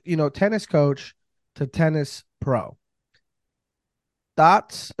from, tennis coach to tennis pro.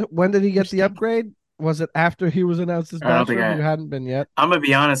 Thoughts? When did he get the upgrade? Was it after he was announced as I don't think bachelor? You hadn't been yet. I'm gonna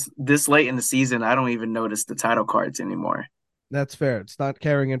be honest. This late in the season, I don't even notice the title cards anymore. That's fair. It's not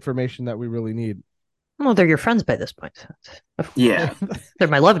carrying information that we really need. Well, they're your friends by this point. Yeah, They're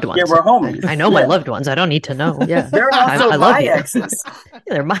my loved ones. yeah, we're homies. I know Yeah. my loved ones. I don't need to know. Yeah, They're also I love my you. exes. Yeah,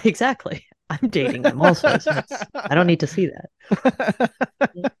 they're my exactly. I'm dating them also. So I don't need to see that.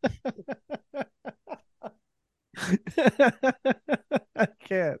 I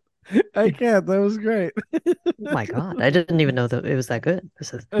can't. That was great. Oh my God, I didn't even know that it was that good.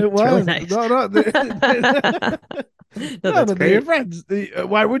 It was really nice. no. No, that's They're great. your friends.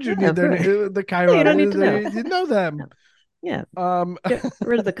 Why would you need the Chiron? You don't need to know. You know them. Yeah. Um, Get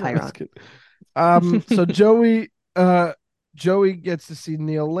rid of the Chiron. So Joey gets to see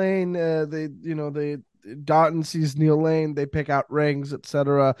Neil Lane. They Dotton sees Neil Lane. They pick out rings,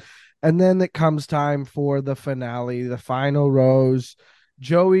 etc. And then it comes time for the finale, the final rose.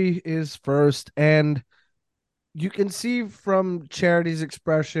 Joey is first, and you can see from Charity's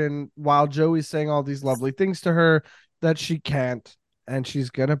expression while Joey's saying all these lovely things to her that she can't, and she's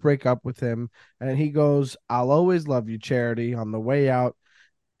gonna break up with him. And he goes, "I'll always love you, Charity," on the way out.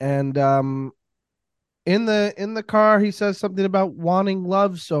 And in the car, he says something about wanting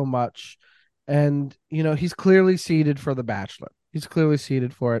love so much, and he's clearly seated for the Bachelor. He's clearly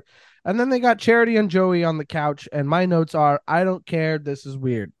seated for it. And then they got Charity and Joey on the couch, and my notes are, "I don't care. This is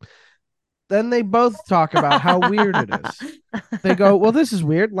weird." Then they both talk about how weird it is. They go, "Well, this is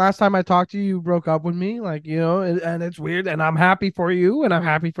weird. Last time I talked to you, you broke up with me, and it's weird, and I'm happy for you, and I'm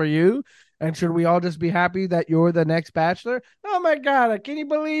happy for you. And should we all just be happy that you're the next Bachelor? Oh my God, can you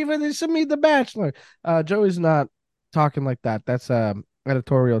believe it? This is me, the Bachelor." Joey's not talking like that. That's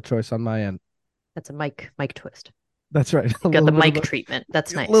editorial choice on my end. That's a mic twist. That's right. Got the mic treatment.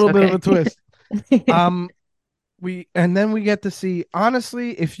 That's nice. A little bit of a twist. And then we get to see,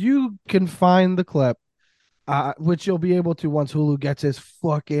 honestly, if you can find the clip, which you'll be able to once Hulu gets his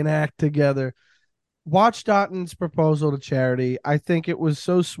fucking act together. Watch Dotton's proposal to Charity. I think it was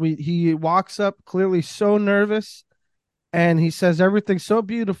so sweet. He walks up clearly so nervous, and he says everything so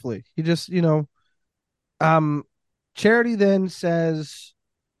beautifully. He just, Charity then says,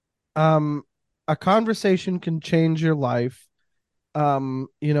 a conversation can change your life. A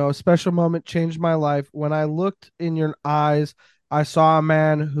special moment changed my life. When I looked in your eyes, I saw a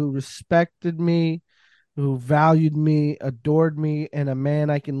man who respected me, who valued me, adored me, and a man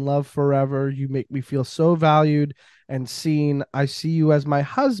I can love forever. You make me feel so valued and seen. I see you as my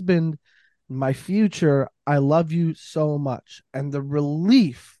husband, my future. I love you so much. And the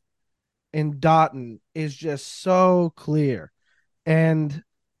relief in Dotton is just so clear. And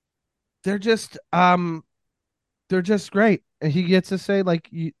they're just great. And he gets to say, like,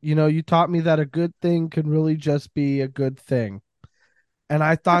 you taught me that a good thing can really just be a good thing. And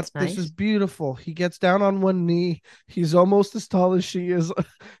I thought this is beautiful. He gets down on one knee. He's almost as tall as she is,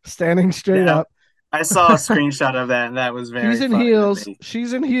 standing straight up. I saw a screenshot of that, and that was very He's in funny heels. to me.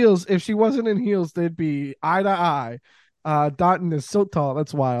 She's in heels. If she wasn't in heels, they'd be eye to eye. Dotton is so tall.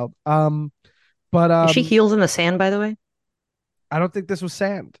 That's wild. But is she heels in the sand, by the way? I don't think this was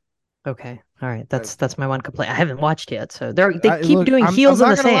sand. Okay. All right. That's my one complaint. I haven't watched yet. So they keep doing heels in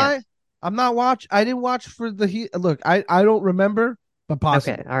the sand. Lie. I'm not watch. I didn't watch for the look. I don't remember, but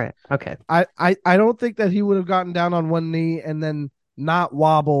possibly. Okay. All right. Okay. I don't think that he would have gotten down on one knee and then not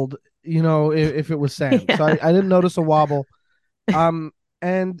wobbled, if it was sand. Yeah. So I didn't notice a wobble.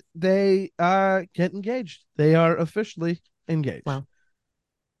 And they get engaged. They are officially engaged. Wow.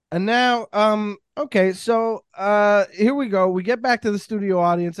 And now, okay, so here we go. We get back to the studio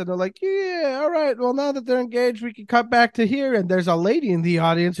audience, and they're like, "Yeah, all right. Well, now that they're engaged, we can cut back to here." And there's a lady in the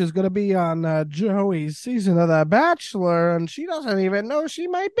audience who's going to be on Joey's season of The Bachelor, and she doesn't even know she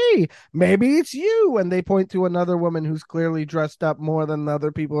might be. Maybe it's you. And they point to another woman who's clearly dressed up more than the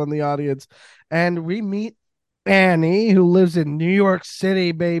other people in the audience, and we meet Annie, who lives in New York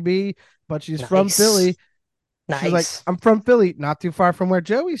City, baby, but she's from Philly. Nice. She's like, "I'm from Philly, not too far from where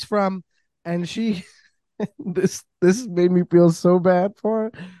Joey's from." And she, this made me feel so bad for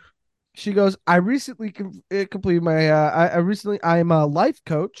her. She goes, "I recently completed my, I'm a life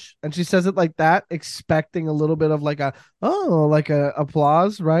coach." And she says it like that, expecting a little bit of like a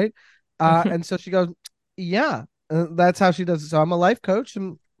applause, right? And so she goes, "Yeah," that's how she does it. So I'm a life coach,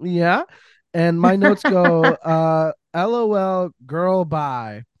 and yeah. And my notes go, LOL, girl,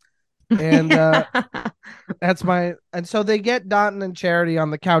 bye. And that's my and so they get Dotton and Charity on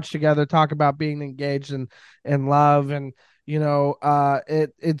the couch together, talk about being engaged and in love, and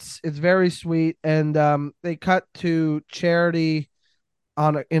it's very sweet. And they cut to Charity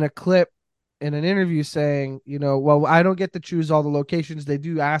in a clip in an interview saying, well, I don't get to choose all the locations. They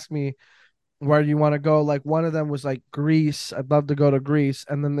do ask me where you want to go. Like one of them was like Greece. I'd love to go to Greece.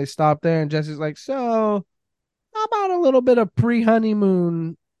 And then they stopped there and Jesse's like, so how about a little bit of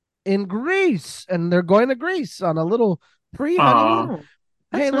pre-honeymoon in Greece? And they're going to Greece on a little pre-honeymoon. Oh,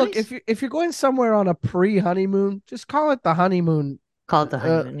 Hey, that's look, nice. if you're going somewhere on a pre-honeymoon, just call it the honeymoon. Call it the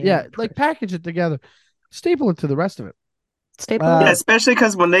honeymoon. Yeah, Yeah, of like course. package it together, staple it to the rest of it. Staple it Yeah, Uh, in. especially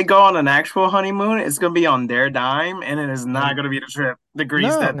because when they go on an actual honeymoon, it's gonna be on their dime, and it is not and gonna be the trip, the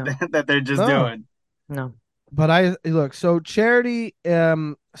Greece no, that No, that they're just no. doing. no. But I look, so Charity,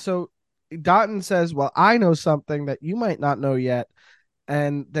 so Dotton says, well, I know something that you might not know yet.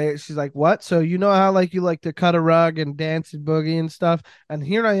 And she's like, what? So you know how like you like to cut a rug and dance and boogie and stuff? And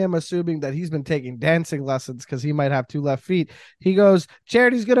here I am assuming that he's been taking dancing lessons because he might have two left feet. He goes,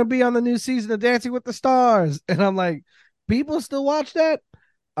 Charity's gonna be on the new season of Dancing with the Stars. And I'm like, people still watch that?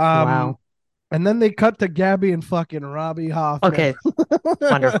 Um, Wow. and then they cut to Gabby and fucking Robbie Hoffman. Okay,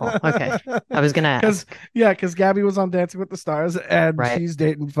 wonderful. Okay. I was gonna Because ask, because Gabby was on Dancing with the Stars and right? she's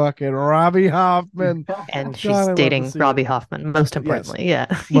dating fucking Robbie Hoffman. And God, she's I love to dating see it. Robbie Hoffman, most Yes, importantly. Yeah.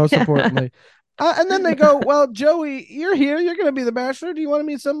 most Yeah. importantly. And then they go, well, Joey, you're here. You're going to be the Bachelor. Do you want to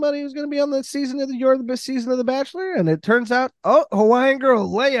meet somebody who's going to be on the season of the You're the Best season of the Bachelor? And it turns out, oh, Hawaiian girl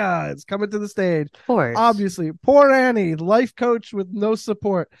Leia is coming to the stage. Of course. Obviously, poor Annie, life coach with no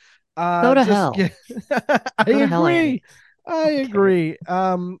support. Go to Just hell. get. I Go to hell, agree. Annie. I Okay. agree.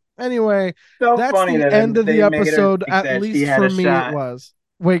 Anyway, So that's funny the that end of the they made her episode. think At that she least had for a me, it shot. was.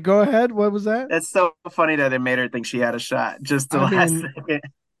 Wait, go ahead. What was that? That's so funny that they made her think she had a shot just the I last mean, second.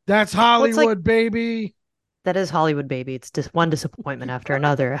 that's Well, it's like Hollywood, baby. that is Hollywood, baby. It's just one disappointment after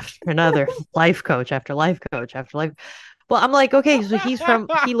another, after another. Life coach after life coach after life. Well, I'm like, okay, so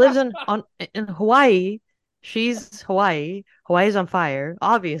he lives in Hawaii. She's Hawaii. Hawaii's on fire.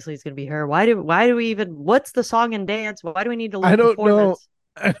 Obviously, it's gonna be her. Why do we even? What's the song and dance? Why do we need a I little don't know. performance?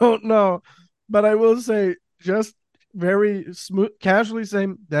 I don't know. But I will say, just very smooth, casually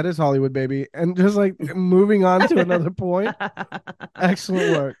saying, that is Hollywood, baby. And just like moving on to another point.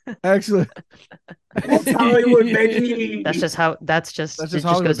 Excellent work. Excellent. That's Hollywood, baby. That's just Just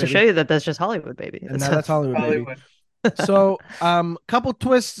Hollywood, goes to show baby. you that that's just Hollywood, baby. And now that's Hollywood, baby. Hollywood. So, couple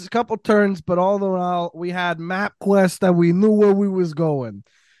twists, couple turns, but all in all, we had MapQuest that we knew where we was going.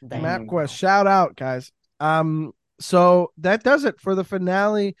 There you MapQuest, go. shout out, guys. So that does it for the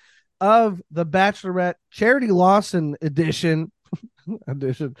finale of the Bachelorette Charity Lawson edition.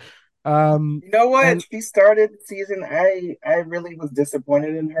 edition. You know what? And She started the season. I really was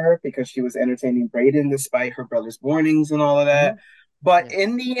disappointed in her because she was entertaining Brayden despite her brother's warnings and all of that. mhm, But Yeah.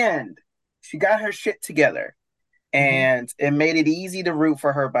 in the end, she got her shit together, mhm. and it made it easy to root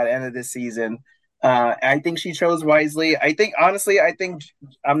for her by the end of this season. I think she chose wisely. I think honestly, I think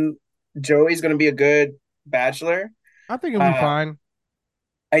I'm Joey's going to be a good bachelor. I think it'll be Uh, fine.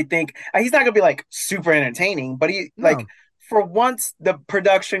 I think he's not going to be like super entertaining, but he like No, for once the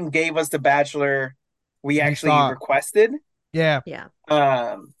production gave us the bachelor we we actually saw. requested. Yeah, Yeah.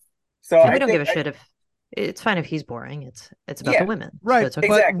 Um, so And I we don't give think a shit if it's fine if he's boring. It's about the yeah, women. So right. it's okay.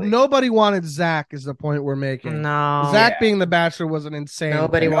 But exactly. nobody wanted Zach, is the point we're making. No. Zach Yeah, being the Bachelor was an insane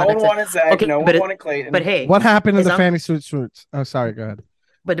Nobody pick. no wanted one to. wanted Zach, Okay, no but one wanted but Clayton. hey, What happened in his the uncle, Fanny Suits? Oh, sorry. Go ahead.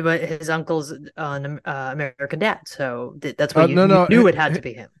 but his uncle's an American Dad, so that's why No, you no. knew it had to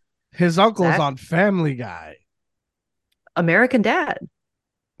be him. His uncle's Zach, on Family Guy. American Dad,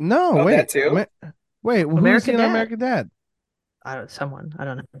 No, Oh, that wait. too. Wait, who is he American on Dad. American Dad? I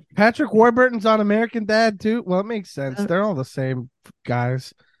don't know. Patrick Warburton's on American Dad too. Well, it makes sense. Uh, They're all the same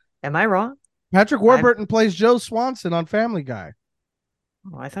guys. Am I wrong? Patrick I'm. Warburton plays Joe Swanson on Family Guy.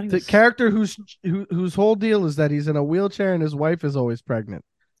 Oh, I thought he The was. character whose whole deal is that he's in a wheelchair and his wife is always pregnant.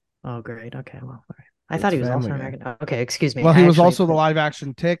 Oh, great. Okay, well, all right. I thought It's he was also Family Guy. American. Okay, excuse me. Well, he I was actually, also the live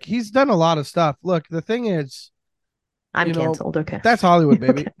action Tick. He's done a lot of stuff. Look, the thing is, I'm you know, canceled. Okay, that's Hollywood,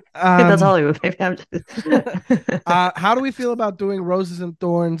 baby. okay. That's Hollywood, baby. How do we feel about doing Roses and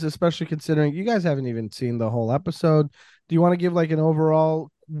Thorns, especially considering you guys haven't even seen the whole episode? Do you want to give like an overall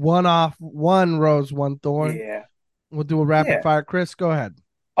one rose, one thorn? Yeah, We'll do a rapid yeah. fire. Chris, go ahead.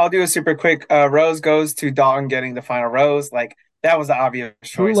 I'll do a super quick. Rose goes to Dalton getting the final rose. Like that was the obvious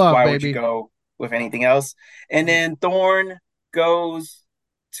True choice. love, Why would you baby. go with anything else? And then Thorn goes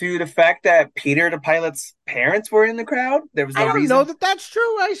to the fact that Peter the pilot's parents were in the crowd. There was I no don't know reason. that that's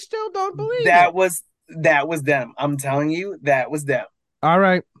true. I still don't believe That it. was That was them. I'm telling you, that was them. All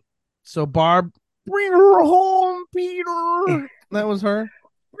right. So Barb, bring her home, Peter. That was her.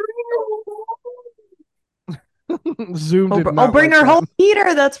 Zoom did not bring like her that. home,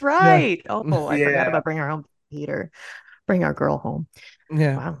 Peter. That's Yeah. right. Oh, I forgot Yeah. about bring her home, Peter. Bring our girl home.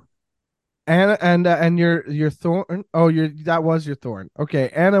 Yeah. Wow. Anna and your thorn. Oh, your that was your thorn. Okay,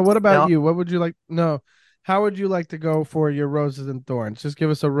 Anna. What about Yep. you? What would you like? No, how would you like to go for your roses and thorns? Just give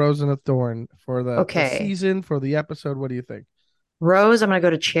us a rose and a thorn for the Okay. season, for the episode. What do you think? Rose, I'm gonna go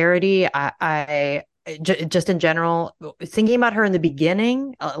to Charity. Just in general, thinking about her in the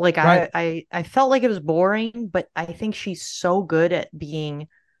beginning, like Right. I felt like it was boring, but I think she's so good at being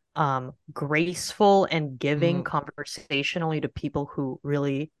graceful and giving Mhm. conversationally to people who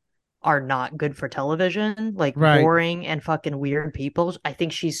really are not good for television, like Right. boring and fucking weird people. I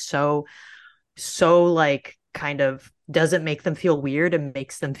think she's so like kind of doesn't make them feel weird and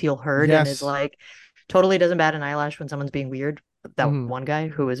makes them feel heard and is Yes. like totally doesn't bat an eyelash when someone's being weird. That Mhm. one guy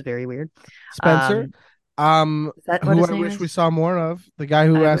who was very weird. Spencer. Is that what Who his I name wish we is? saw more of. The guy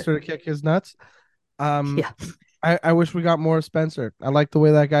who I asked would, her to kick his nuts. Um, yeah, I wish we got more of Spencer. I like the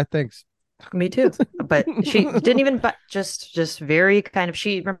way that guy thinks. me too. But she didn't even, but just very kind of.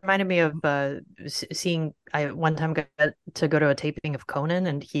 She reminded me of seeing. I one time got to go to a taping of Conan,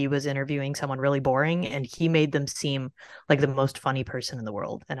 and he was interviewing someone really boring, and he made them seem like the most funny person in the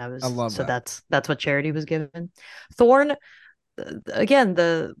world. And I I was love so that. that's what Charity was given. Thorn again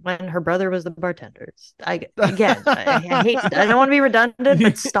the when her brother was the bartenders I hate I don't want to be redundant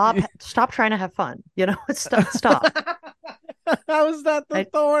but stop trying to have fun stop How is that the I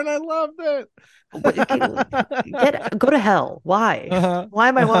thorn? I loved it. go to hell. Why Uh-huh. why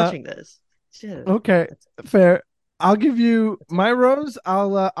am I Uh-huh. watching this? Shit. Okay, That's fair. I'll give you that's it. my rose.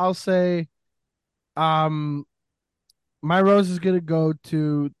 I'll say um my rose is gonna go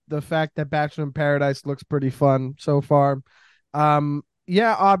to the fact that Bachelor in Paradise looks pretty fun so far.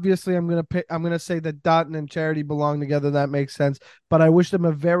 Yeah, obviously I'm gonna say that Dotton and Charity belong together. That makes sense. But I wish them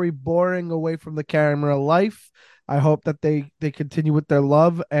a very boring away from the camera life. I hope that they continue with their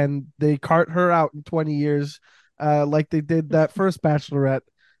love and they cart her out in 20 years, like they did that first Bachelorette,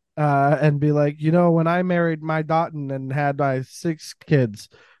 and be like, when I married my Dotton and had my 6 kids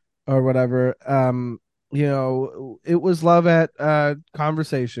or whatever, it was love at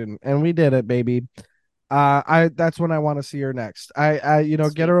conversation, and we did it, baby. I That's when I want to see her next. Get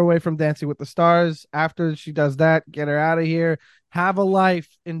Sweet. her away from Dancing with the Stars. After she does that, get her out of here. Have a life.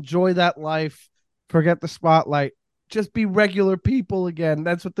 Enjoy that life. Forget the spotlight. Just be regular people again.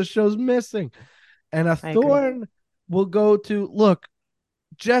 That's what the show's missing. And a I agree. thorn will go to look.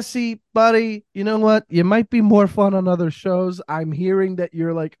 Jesse, buddy, you know what? You might be more fun on other shows. I'm hearing that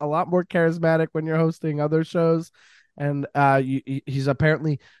you're like a lot more charismatic when you're hosting other shows, and he's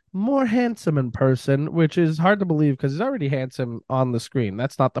apparently more handsome in person, which is hard to believe because he's already handsome on the screen.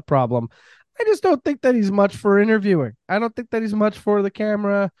 That's not the problem. I just don't think that he's much for interviewing. I don't think that he's much for the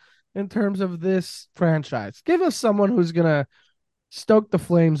camera in terms of this franchise. Give us someone who's gonna stoke the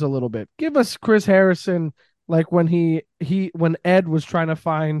flames a little bit. Give us Chris Harrison, like when when Ed was trying to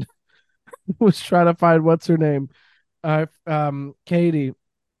find what's her name, Katie,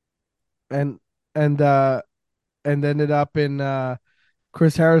 and and uh and ended up in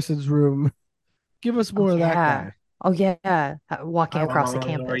Chris Harrison's room. Give us Oh more of that yeah. guy. Oh yeah. Walking I across the Oh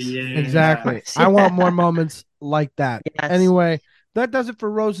campus. Of yeah. Exactly. course. I want more Yeah. moments like that. Yes. Anyway, that does it for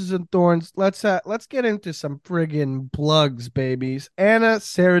roses and thorns. Let's get into some friggin' plugs, babies. Anna,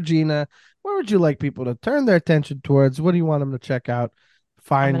 Seregina, where would you like people to turn their attention towards? What do you want them to check out? I'm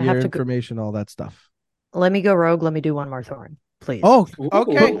Find gonna your have to go. information, all that stuff. Let me go rogue. Let me do one more thorn, please. Oh,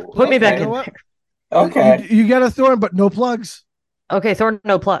 okay. Ooh, Put me You back okay. know in what? there. You Okay. you got a thorn, but no plugs. Okay, Thorn,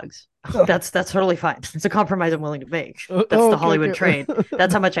 no plugs. That's totally fine. It's a compromise I'm willing to make. That's the Okay, Hollywood okay. trade.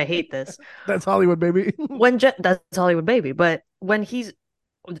 That's how much I hate this. That's Hollywood, baby. That's Hollywood baby, but when he's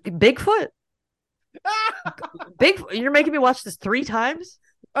Bigfoot, you're making me watch this 3 times.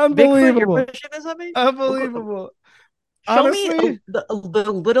 Bigfoot, you're Unbelievable. pushing this on me. Unbelievable. Show me Honestly, the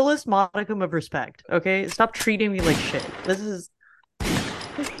littlest modicum of respect. Okay, stop treating me like shit. This is.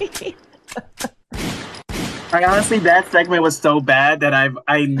 I honestly, that segment was so bad that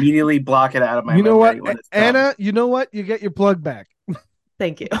I immediately block it out of my you know what, memory when it's done. Anna? You know what? You get your plug back.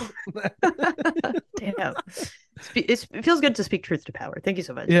 Thank you. Damn. It feels good to speak truth to power. Thank you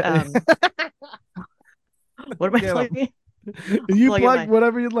so much. Yeah. What am I Get 'em. plugging? You Plugging plug my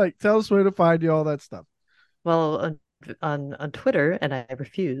whatever you'd like. Tell us where to find you, all that stuff. well on Twitter, and I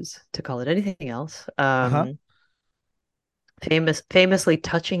refuse to call it anything else. Uh-huh. Famously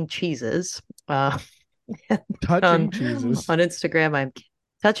touching cheeses. Touching On cheeses. on Instagram, I'm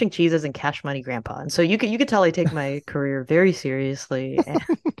Touching Cheeses and Cash Money Grandpa. And so you could tell I take my career very seriously and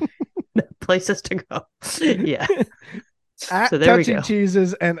places to go. Yeah. At So there we Touching go.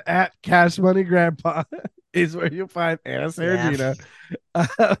 Cheeses and at Cash Money Grandpa is where you'll find Anna Seregina.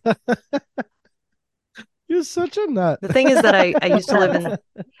 Yeah. You're such a nut. The thing is that I used to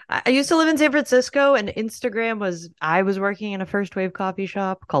live in San Francisco, and I was working in a first wave coffee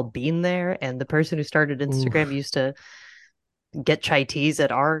shop called Bean there, and the person who started Instagram Oof. used to get chai teas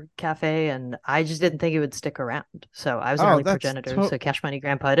at our cafe, and I just didn't think it would stick around. So I was an early progenitor, so Cash Money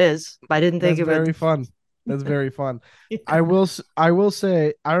Grandpa it is. But I didn't think that's it would. very fun. That's very fun. I will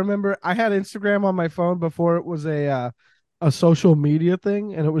say I remember I had Instagram on my phone before it was a social media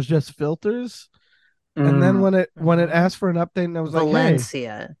thing, and it was just filters. And then when it asked for an update, and I was like,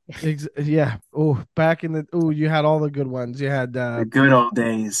 Valencia. hey, yeah, oh, back in the you had all the good ones. You had the good old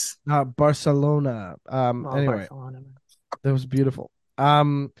days. Barcelona. Anyway, Barcelona. that was beautiful.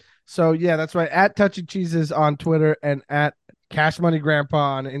 So yeah, that's right. At Touchy Cheeses on Twitter and at Cash Money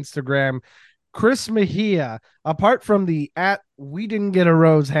Grandpa on Instagram. Chris Mejia, apart from the at We Didn't Get a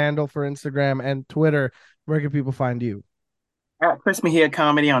Rose handle for Instagram and Twitter, where can people find you? At Chris Mejia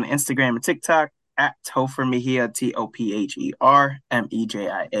Comedy on Instagram and TikTok. At Topher Mejia,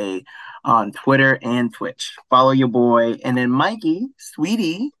 TOPHERMEJIA on Twitter and Twitch. Follow your boy. And then Mikey,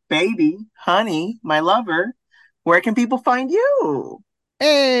 sweetie, baby, honey, my lover, where can people find you?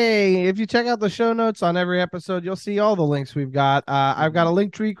 Hey, if you check out the show notes on every episode, you'll see all the links we've got. I've got a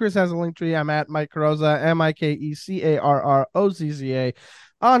link tree. Chris has a link tree. I'm at Mike Carrozza, MikeCarrozza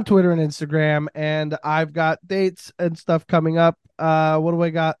on Twitter and Instagram. And I've got dates and stuff coming up. What do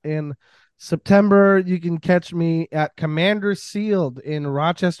I got in September? You can catch me at Commander Sealed in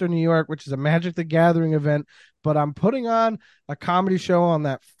Rochester, New York, which is a Magic the Gathering event. But I'm putting on a comedy show on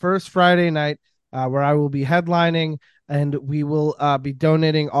that first Friday night where I will be headlining, and we will be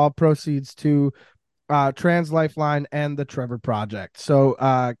donating all proceeds to Trans Lifeline and the Trevor Project.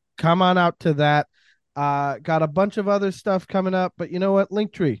 So come on out to that. Got a bunch of other stuff coming up, but you know what?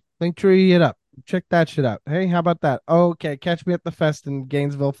 Linktree it up. Check that shit out. Hey, how about that? Okay, catch me at the fest in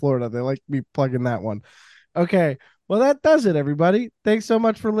Gainesville, Florida. They like me plugging that one. Okay, well, that does it, everybody. Thanks so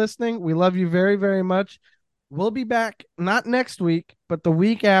much for listening. We love you very, very much. We'll be back not next week, but the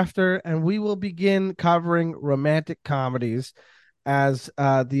week after, and we will begin covering romantic comedies as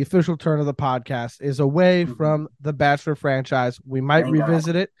the official turn of the podcast is away from the Bachelor franchise. We might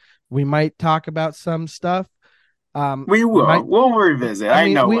revisit it. We might talk about some stuff. We will. We'll revisit. I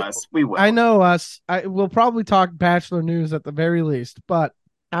know us. We will. I know us. We'll probably talk Bachelor news at the very least, but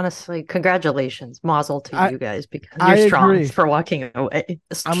honestly, congratulations, mazel to you guys, because you're strong for walking away.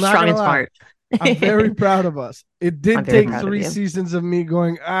 I'm strong and smart. I'm very proud of us. It did take 3 seasons of me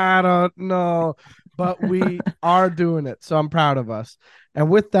going, I don't know, but we are doing it. So I'm proud of us. And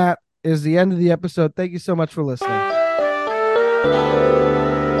with that is the end of the episode. Thank you so much for listening.